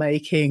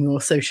filmmaking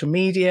or social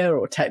media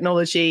or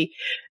technology.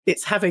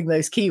 It's having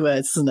those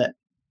keywords, isn't it?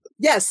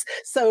 Yes,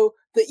 so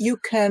that you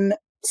can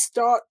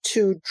start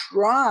to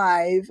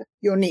drive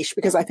your niche,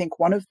 because I think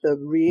one of the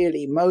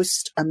really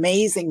most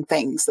amazing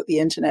things that the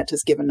internet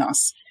has given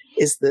us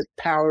is the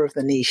power of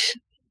the niche.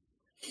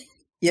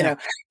 You know,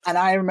 and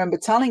I remember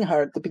telling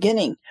her at the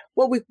beginning,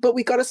 well,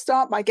 we got to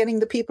start by getting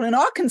the people in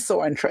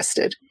Arkansas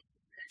interested.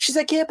 She's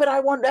like, yeah, but I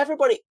want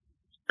everybody.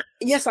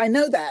 Yes, I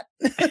know that.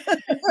 But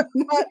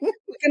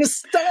we're going to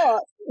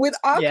start with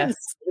Arkansas.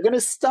 Yes. We're going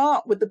to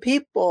start with the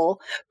people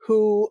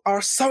who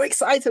are so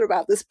excited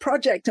about this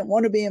project and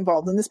want to be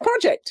involved in this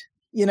project.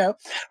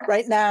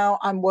 Right now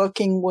I'm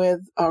working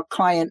with a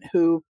client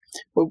who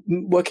we're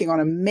working on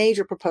a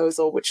major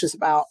proposal, which is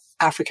about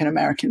African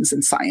Americans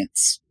in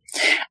science.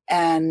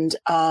 And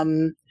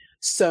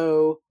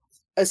so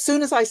as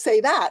soon as I say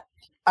that,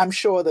 I'm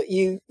sure that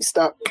you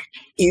start,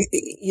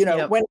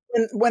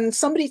 when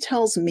somebody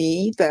tells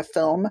me their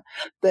film,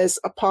 there's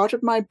a part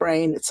of my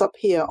brain, it's up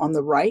here on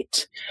the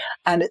right,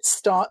 and it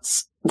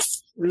starts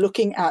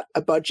looking at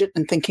a budget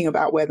and thinking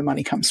about where the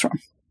money comes from.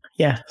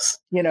 Yes.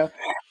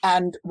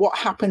 And what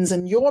happens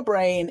in your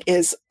brain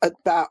is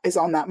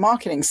on that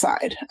marketing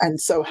side.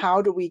 And so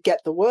how do we get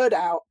the word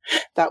out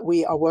that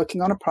we are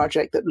working on a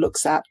project that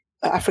looks at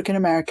African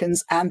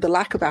Americans and the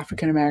lack of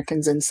African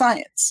Americans in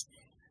science?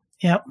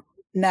 Yep.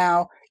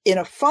 Now, in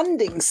a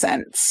funding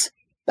sense,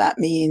 that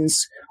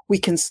means we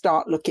can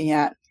start looking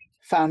at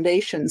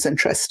foundations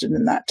interested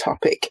in that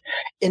topic,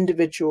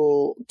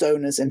 individual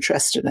donors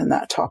interested in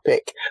that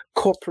topic,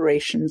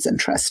 corporations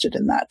interested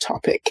in that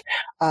topic.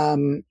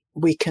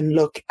 We can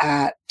look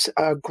at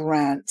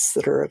grants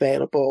that are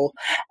available,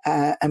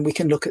 and we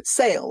can look at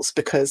sales,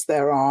 because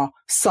there are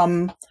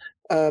some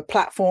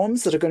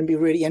platforms that are going to be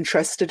really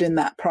interested in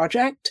that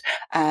project,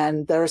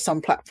 and there are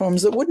some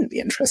platforms that wouldn't be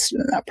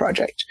interested in that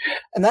project.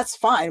 And that's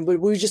fine.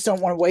 We just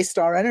don't want to waste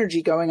our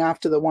energy going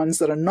after the ones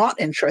that are not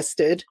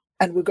interested,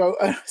 and we go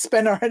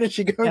spend our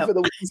energy going for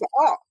the ones that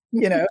are,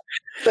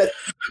 But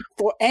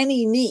for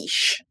any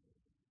niche,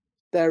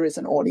 there is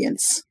an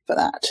audience for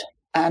that.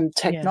 And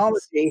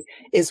technology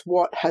is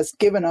what has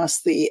given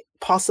us the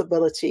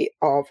possibility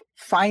of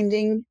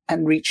finding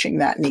and reaching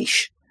that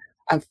niche,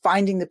 and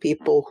finding the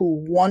people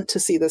who want to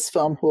see this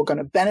film, who are going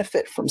to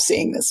benefit from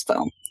seeing this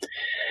film.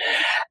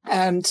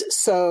 And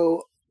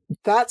so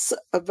that's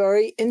a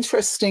very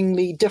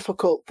interestingly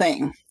difficult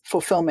thing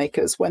for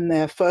filmmakers when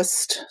they're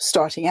first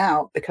starting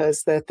out,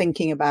 because they're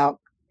thinking about,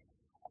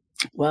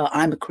 well,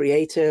 I'm a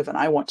creative and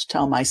I want to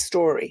tell my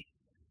story,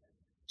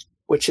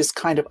 which is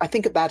kind of, I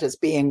think of that as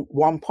being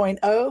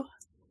 1.0.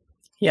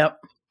 Yep.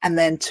 And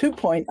then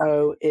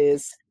 2.0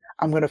 is,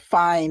 I'm going to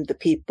find the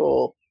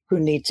people who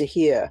need to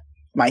hear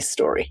my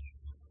story.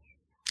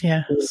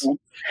 Yes.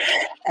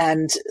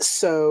 And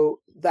so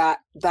that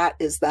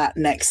is that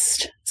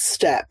next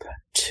step,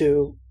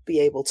 to be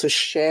able to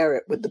share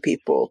it with the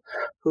people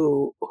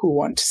who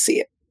want to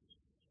see it.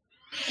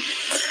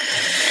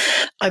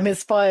 I'm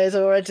inspired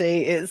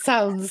already. It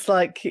sounds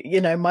like,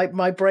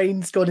 my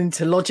brain's gone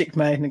into logic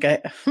mode and go,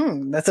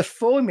 there's a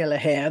formula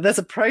here, there's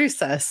a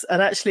process.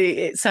 And actually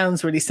it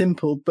sounds really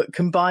simple, but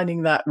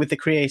combining that with the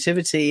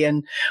creativity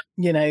and,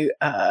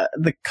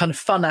 the kind of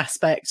fun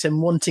aspect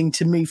and wanting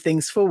to move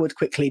things forward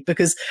quickly,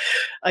 because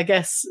I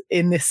guess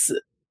in this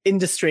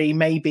industry,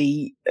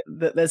 maybe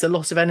that there's a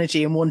lot of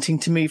energy and wanting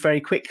to move very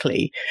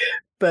quickly.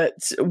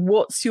 But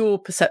what's your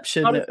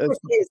perception of?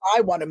 I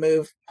want to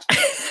move.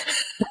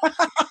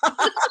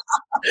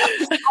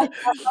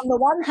 On the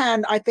one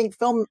hand, I think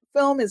film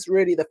is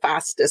really the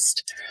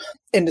fastest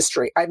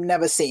industry. I've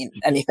never seen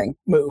anything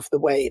move the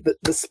way,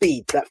 the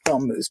speed that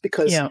film moves,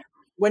 because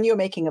when you're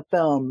making a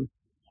film,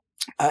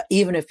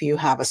 even if you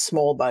have a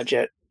small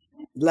budget,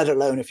 let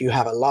alone if you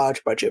have a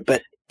large budget,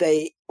 but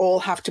they all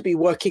have to be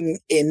working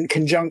in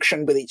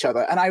conjunction with each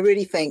other. And I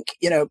really think,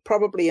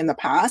 probably in the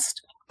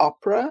past,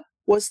 opera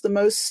was the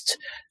most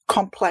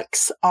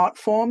complex art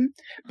form,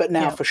 but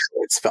now for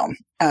sure it's film.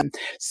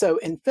 So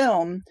in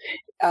film,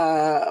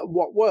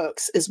 what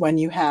works is when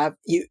you've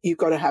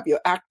got to have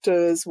your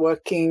actors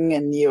working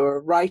and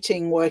your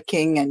writing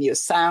working and your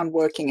sound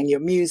working and your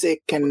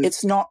music. And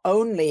it's not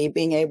only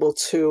being able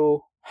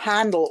to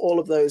handle all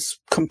of those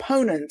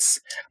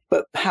components,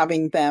 but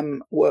having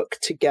them work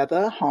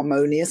together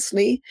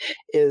harmoniously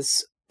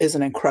is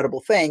an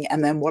incredible thing.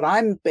 And then what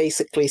I'm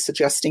basically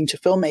suggesting to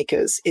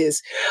filmmakers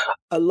is,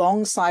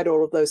 alongside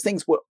all of those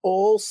things, we're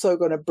also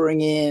going to bring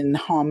in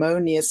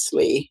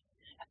harmoniously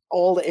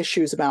all the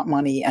issues about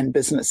money and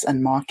business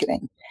and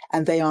marketing.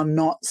 And they are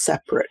not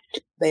separate.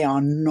 They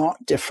are not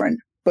different.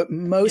 But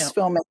most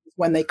filmmakers,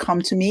 when they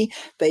come to me,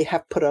 they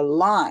have put a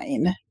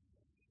line,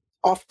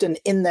 often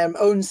in their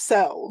own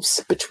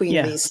selves,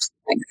 between these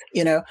things,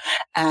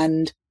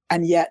 and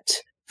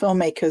yet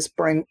filmmakers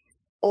bring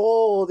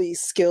all these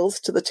skills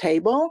to the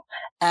table.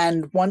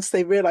 And once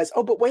they realize,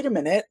 oh, but wait a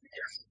minute,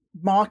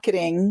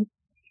 marketing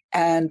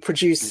and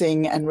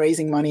producing and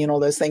raising money and all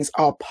those things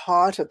are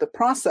part of the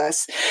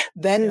process,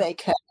 then they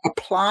can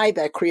apply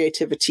their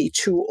creativity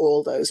to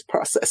all those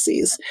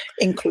processes,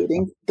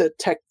 including the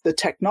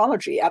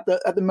technology at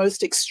the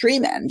most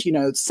extreme end,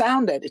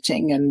 sound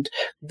editing and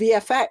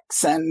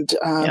VFX and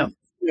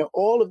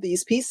all of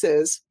these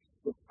pieces.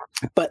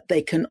 But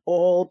they can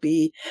all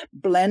be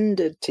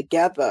blended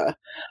together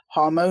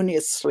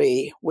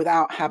harmoniously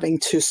without having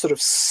to sort of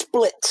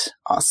split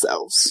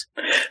ourselves.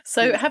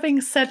 So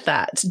having said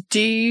that,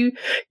 the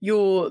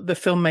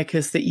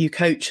filmmakers that you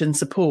coach and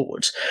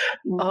support,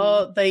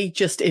 are they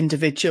just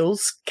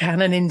individuals?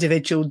 Can an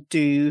individual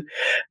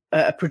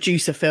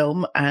produce a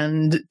film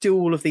and do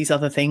all of these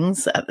other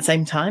things at the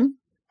same time?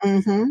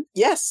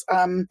 Yes,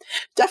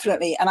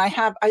 definitely. And I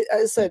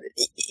said,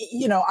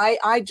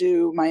 I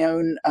do my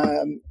own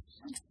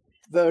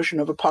version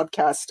of a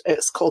podcast.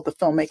 It's called The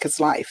Filmmaker's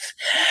Life.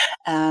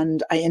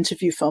 And I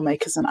interview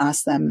filmmakers and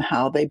ask them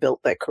how they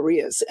built their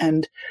careers.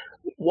 And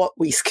what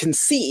we can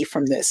see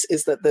from this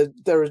is that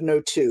there is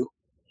no two.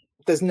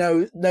 There's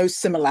no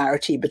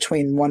similarity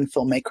between one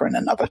filmmaker and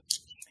another.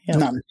 Yep.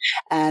 None.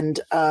 And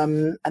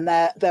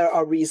there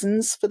are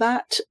reasons for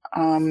that.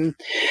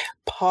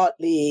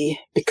 Partly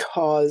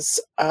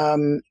because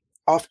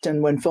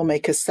often when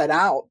filmmakers set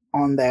out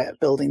on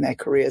building their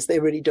careers, they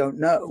really don't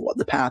know what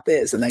the path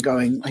is, and they're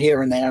going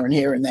here and there and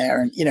here and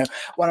there. And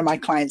one of my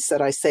clients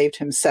said I saved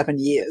him 7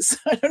 years.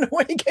 I don't know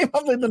when he came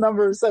up with the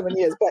number of 7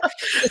 years, but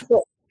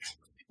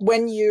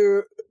when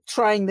you're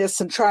trying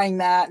this and trying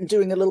that and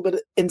doing a little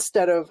bit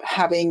instead of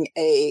having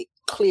a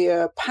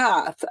clear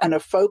path and a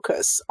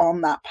focus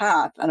on that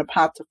path and a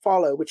path to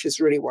follow, which is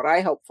really what I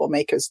help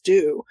filmmakers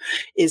do,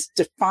 is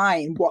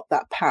define what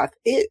that path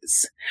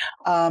is.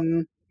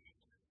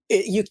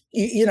 You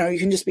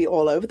can just be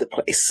all over the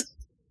place.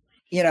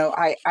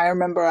 I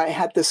remember I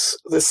had this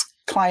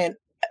client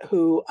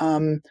who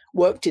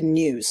worked in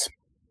news.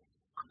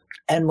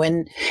 And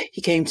when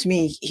he came to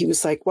me, he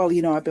was like, well,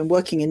 I've been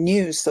working in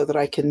news so that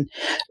I can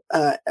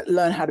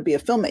learn how to be a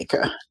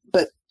filmmaker.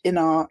 But in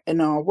our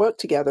work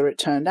together, it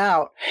turned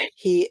out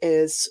he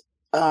is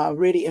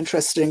really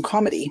interested in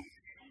comedy.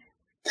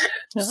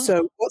 Oh.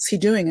 So what's he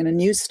doing in a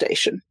news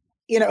station?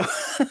 It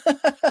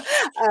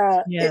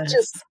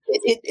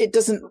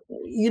doesn't,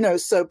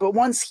 but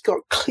once he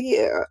got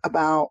clear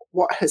about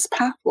what his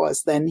path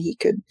was, then he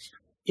could,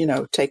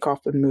 take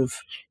off and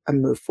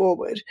move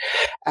forward.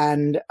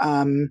 And,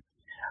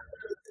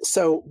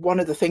 so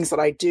one of the things that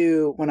I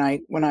do when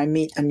I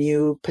meet a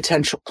new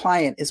potential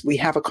client is we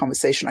have a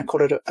conversation. I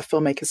call it a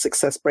filmmaker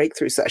success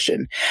breakthrough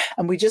session.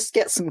 And we just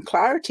get some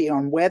clarity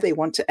on where they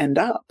want to end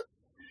up.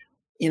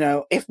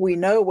 If we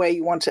know where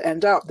you want to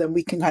end up, then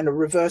we can kind of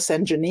reverse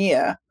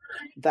engineer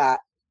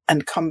that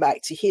and come back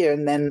to here.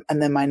 And then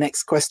my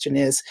next question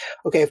is,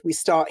 okay, if we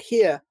start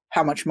here,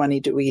 how much money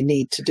do we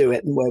need to do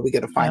it, and where are we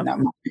going to find that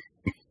money?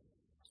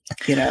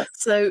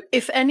 So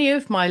if any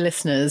of my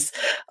listeners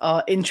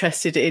are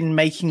interested in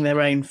making their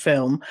own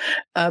film,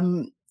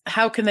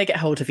 how can they get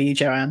hold of you,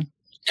 Joanne?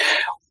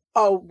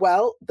 Oh,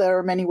 well, there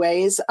are many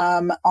ways.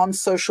 On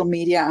social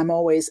media, I'm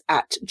always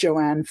at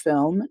Joanne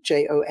Film,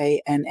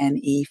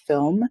 Joanne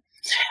Film.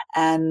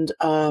 And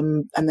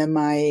then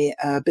my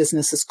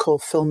business is called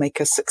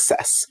Filmmaker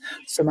Success.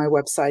 So my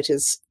website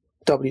is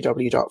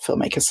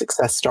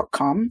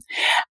www.filmmakersuccess.com.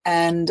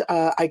 And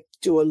I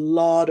do a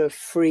lot of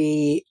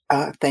free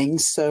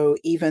things. So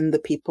even the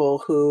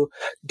people who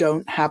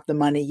don't have the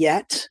money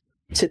yet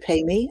to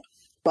pay me,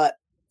 but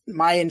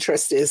my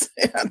interest is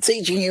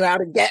teaching you how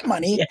to get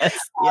money. Yes.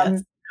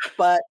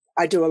 But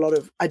I do a lot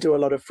of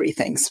free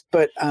things.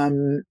 But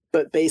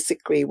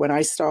basically, when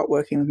I start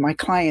working with my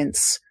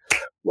clients,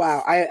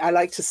 wow, I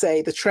like to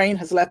say the train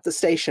has left the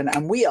station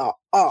and we are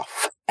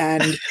off.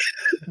 And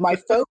my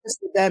focus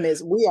with them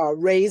is we are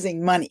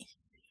raising money.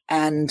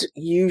 And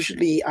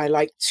usually I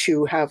like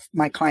to have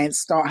my clients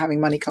start having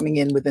money coming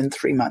in within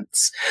 3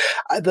 months.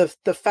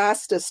 The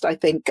fastest I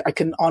think I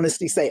can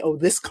honestly say, oh,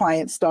 this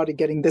client started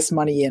getting this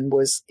money in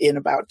was in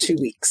about 2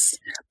 weeks.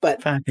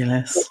 But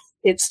fabulous.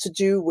 It's to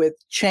do with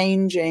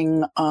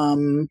changing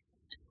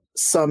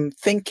some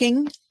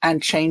thinking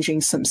and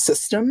changing some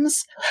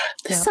systems.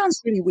 This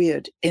sounds really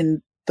weird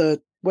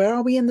where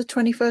are we in the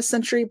 21st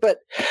century? But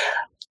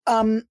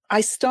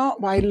I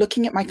start by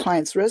looking at my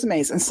clients'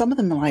 resumes, and some of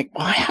them are like,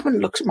 well, I haven't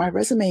looked at my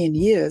resume in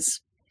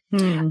years.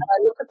 And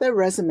I look at their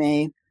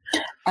resume,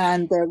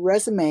 and their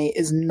resume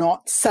is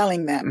not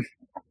selling them.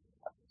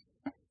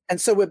 And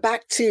so we're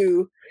back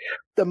to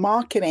the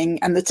marketing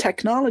and the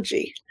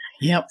technology.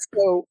 Yep.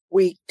 So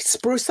we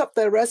spruce up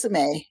their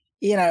resume,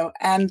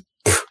 and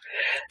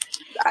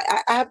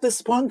I have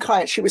this one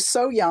client. She was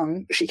so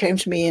young. She came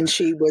to me and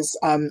she was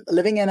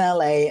living in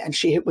LA, and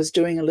she was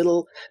doing a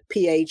little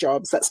PA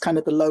jobs. That's kind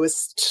of the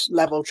lowest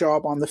level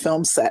job on the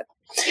film set.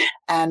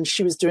 And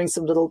she was doing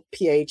some little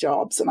PA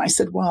jobs. And I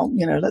said, well,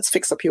 let's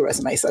fix up your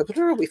resume. So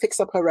we fixed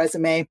up her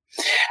resume,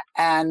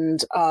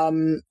 and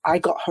I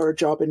got her a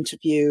job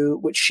interview,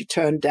 which she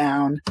turned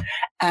down.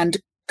 And a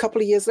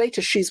couple of years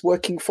later, she's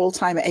working full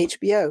time at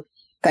HBO.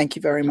 Thank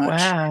you very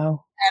much.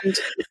 Wow. And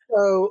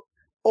so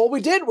all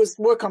we did was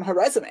work on her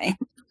resume.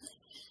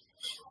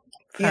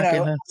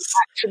 Fabulous.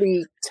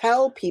 Actually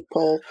tell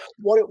people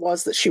what it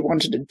was that she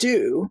wanted to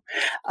do.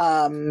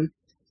 And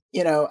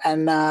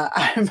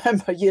I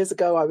remember years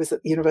ago, I was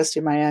at the University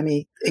of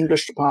Miami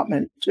English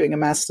department doing a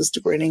master's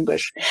degree in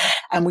English.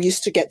 And we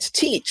used to get to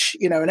teach,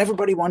 and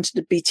everybody wanted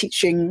to be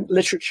teaching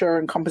literature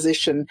and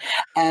composition.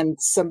 And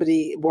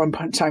somebody at one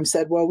point in time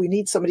said, well, we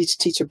need somebody to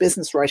teach a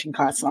business writing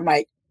class. And I'm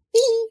like,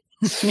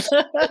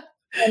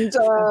 and,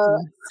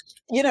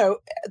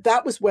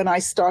 that was when I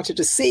started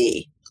to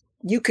see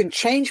you can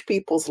change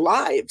people's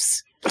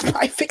lives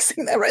by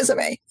fixing their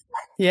resume.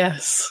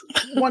 Yes.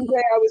 One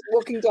day I was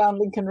walking down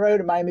Lincoln Road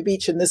in Miami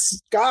Beach, and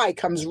this guy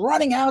comes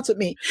running out at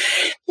me.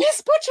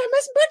 Miss Butcher.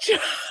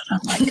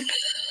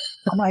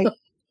 I'm like,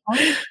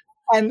 oh.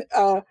 And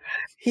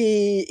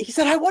he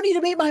said, I want you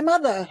to meet my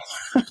mother.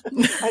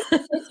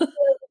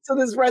 So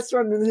this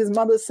restaurant, and his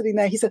mother's sitting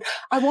there. He said,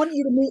 I want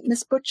you to meet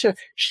Miss Butcher.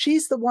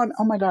 She's the one.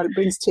 Oh my God, it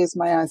brings tears to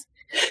my eyes.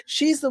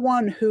 She's the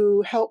one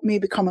who helped me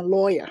become a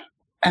lawyer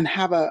and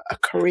have a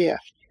career.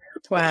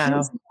 Wow. He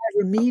was in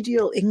my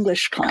remedial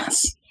English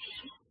class.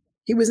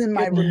 He was in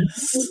my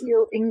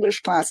remedial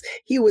English class.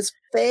 He was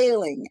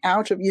failing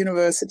out of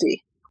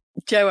university.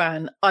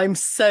 Joanne, I'm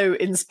so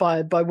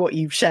inspired by what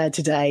you've shared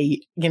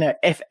today.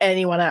 If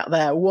anyone out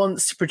there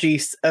wants to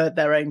produce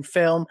their own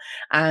film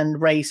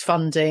and raise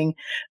funding,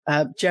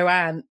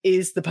 Joanne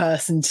is the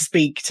person to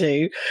speak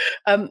to.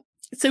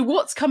 So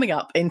what's coming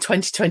up in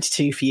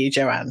 2022 for you,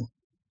 Joanne?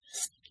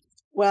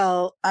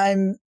 Well,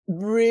 I'm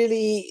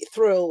really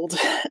thrilled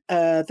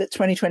that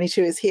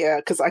 2022 is here,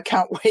 because I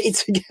can't wait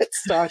to get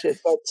started.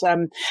 But,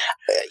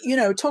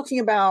 talking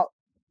about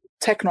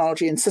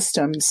technology and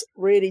systems,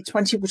 really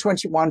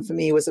 2021 for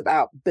me was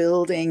about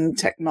building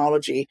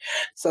technology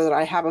so that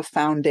I have a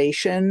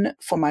foundation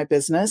for my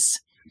business,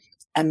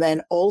 and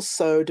then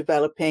also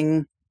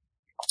developing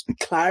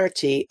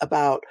clarity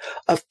about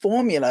a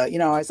formula.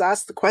 I was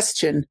asked the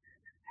question,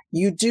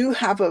 you do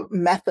have a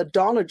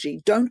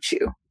methodology, don't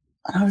you?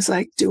 And I was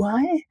like, do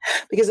I?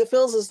 Because it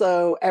feels as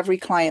though every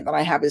client that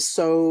I have is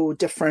so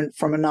different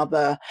from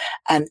another,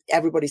 and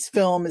everybody's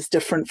film is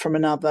different from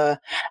another.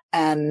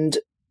 And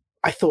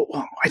I thought,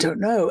 well, I don't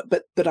know,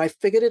 but I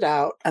figured it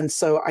out. And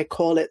so I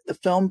call it the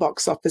Film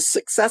Box Office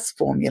Success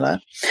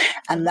Formula.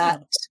 And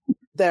that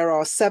there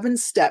are 7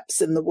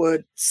 steps in the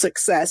word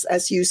success,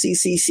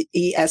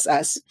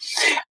 SUCCESS.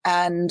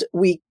 And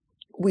we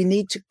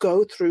need to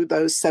go through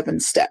those 7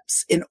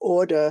 steps in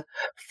order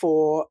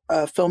for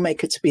a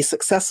filmmaker to be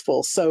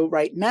successful. So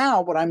right now,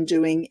 what I'm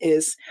doing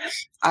is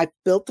I've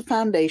built the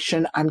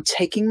foundation. I'm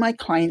taking my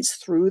clients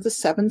through the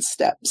 7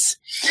 steps.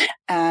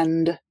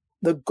 And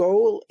the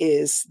goal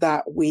is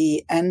that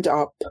we end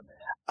up,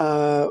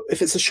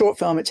 if it's a short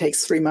film, it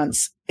takes 3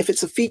 months. If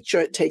it's a feature,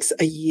 it takes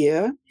a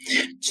year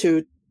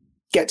to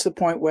get to the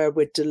point where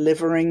we're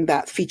delivering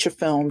that feature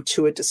film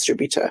to a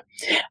distributor.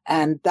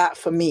 And that,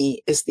 for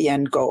me, is the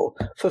end goal.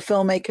 For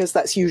filmmakers,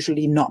 that's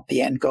usually not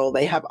the end goal.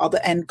 They have other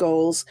end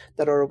goals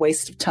that are a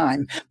waste of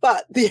time.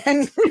 But the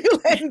real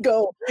end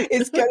goal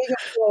is getting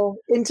a film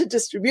into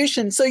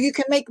distribution so you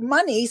can make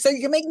money, so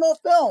you can make more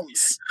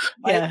films.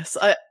 Right? Yes.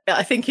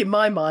 I think in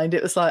my mind,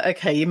 it was like,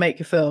 okay, you make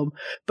a film,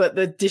 but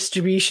the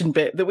distribution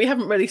bit that we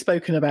haven't really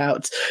spoken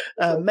about,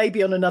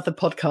 maybe on another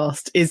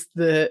podcast, is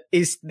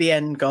the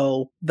end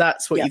goal.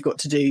 That's what you've got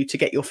to do to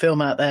get your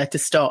film out there to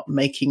start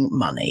making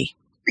money.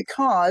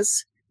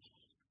 Because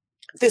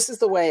this is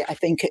the way I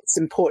think it's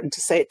important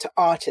to say it to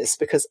artists,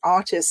 because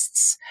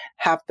artists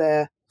have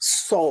their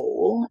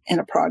soul in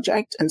a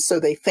project. And so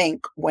they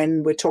think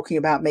when we're talking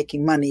about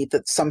making money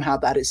that somehow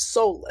that is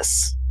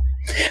soulless.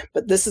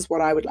 But this is what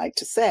I would like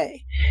to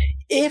say.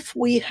 If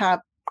we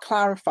have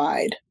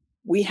clarified,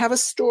 we have a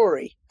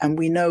story and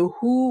we know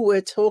who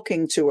we're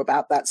talking to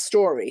about that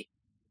story,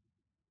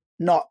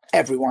 not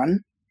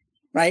everyone,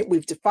 right?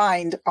 We've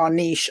defined our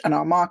niche and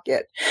our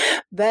market.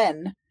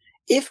 Then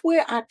if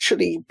we're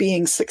actually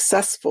being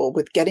successful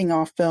with getting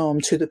our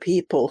film to the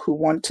people who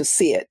want to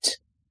see it,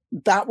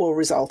 that will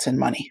result in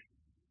money.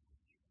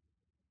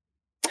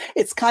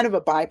 It's kind of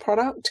a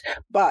byproduct,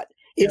 but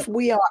if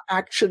we are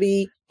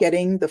actually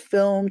getting the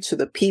film to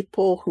the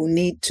people who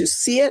need to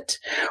see it,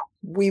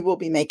 we will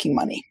be making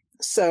money.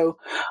 So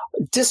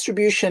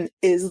distribution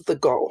is the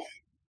goal.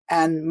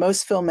 And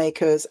most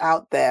filmmakers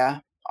out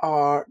there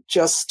are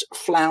just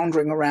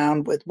floundering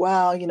around with,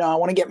 well, I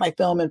want to get my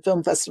film in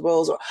film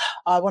festivals, or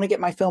I want to get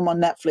my film on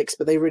Netflix,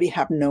 but they really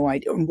have no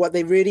idea. And what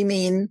they really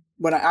mean,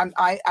 when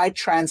I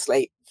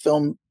translate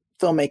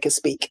filmmaker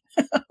speak,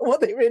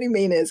 what they really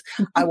mean is,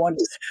 I want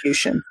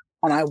distribution.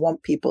 And I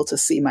want people to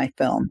see my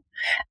film.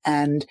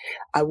 And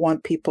I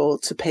want people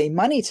to pay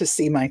money to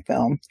see my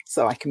film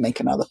so I can make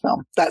another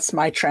film. That's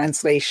my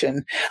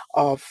translation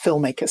of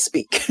filmmaker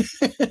speak.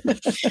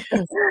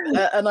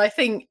 And I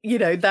think,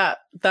 that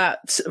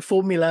that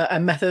formula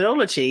and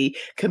methodology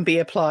can be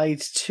applied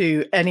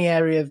to any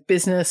area of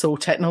business or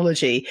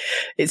technology.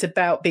 It's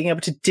about being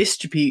able to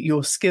distribute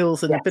your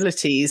skills and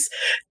abilities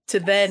to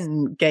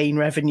then gain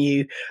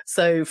revenue.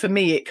 So for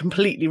me, it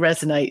completely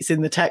resonates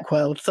in the tech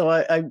world. So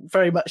I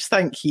very much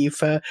thank you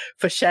for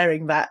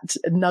sharing that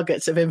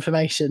nugget of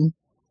information.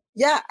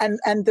 Yeah,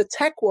 and the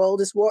tech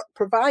world is what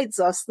provides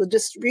us the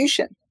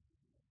distribution.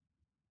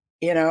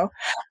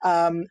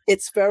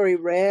 It's very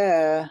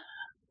rare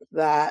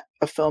that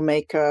a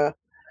filmmaker,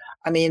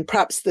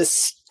 perhaps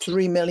this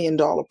 $3 million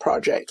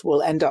project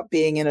will end up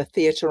being in a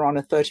theater on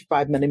a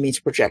 35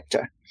 millimeter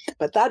projector,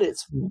 but that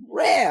is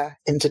rare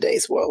in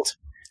today's world.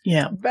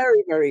 Yeah.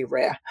 Very, very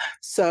rare.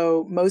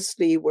 So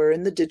mostly we're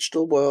in the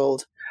digital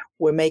world.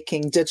 We're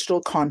making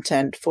digital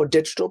content for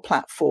digital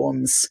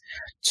platforms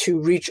to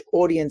reach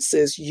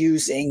audiences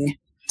using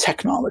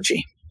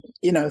technology.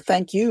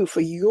 Thank you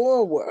for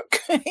your work,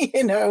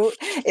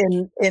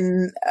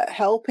 in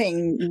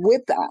helping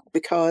with that,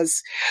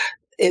 because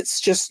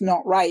it's just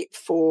not right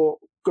for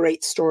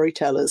great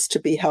storytellers to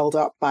be held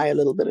up by a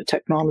little bit of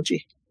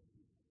technology.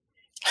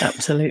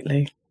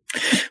 Absolutely.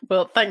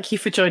 Well, thank you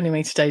for joining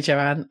me today,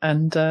 Joanne,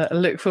 and I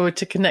look forward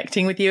to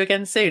connecting with you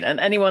again soon. And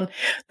anyone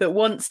that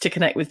wants to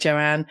connect with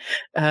Joanne,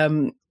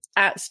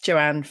 at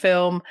Joanne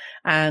Film,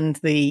 and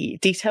the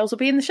details will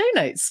be in the show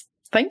notes.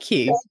 Thank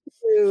you.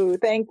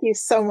 Thank you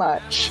so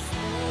much.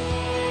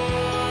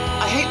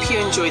 I hope you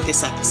enjoyed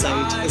this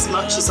episode as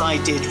much as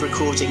I did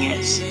recording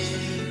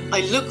it.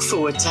 I look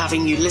forward to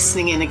having you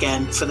listening in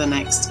again for the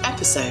next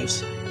episode.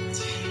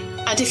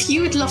 And if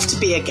you would love to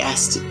be a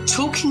guest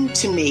talking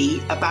to me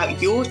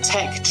about your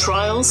tech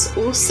trials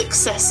or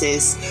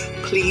successes,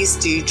 please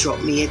do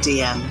drop me a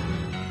DM.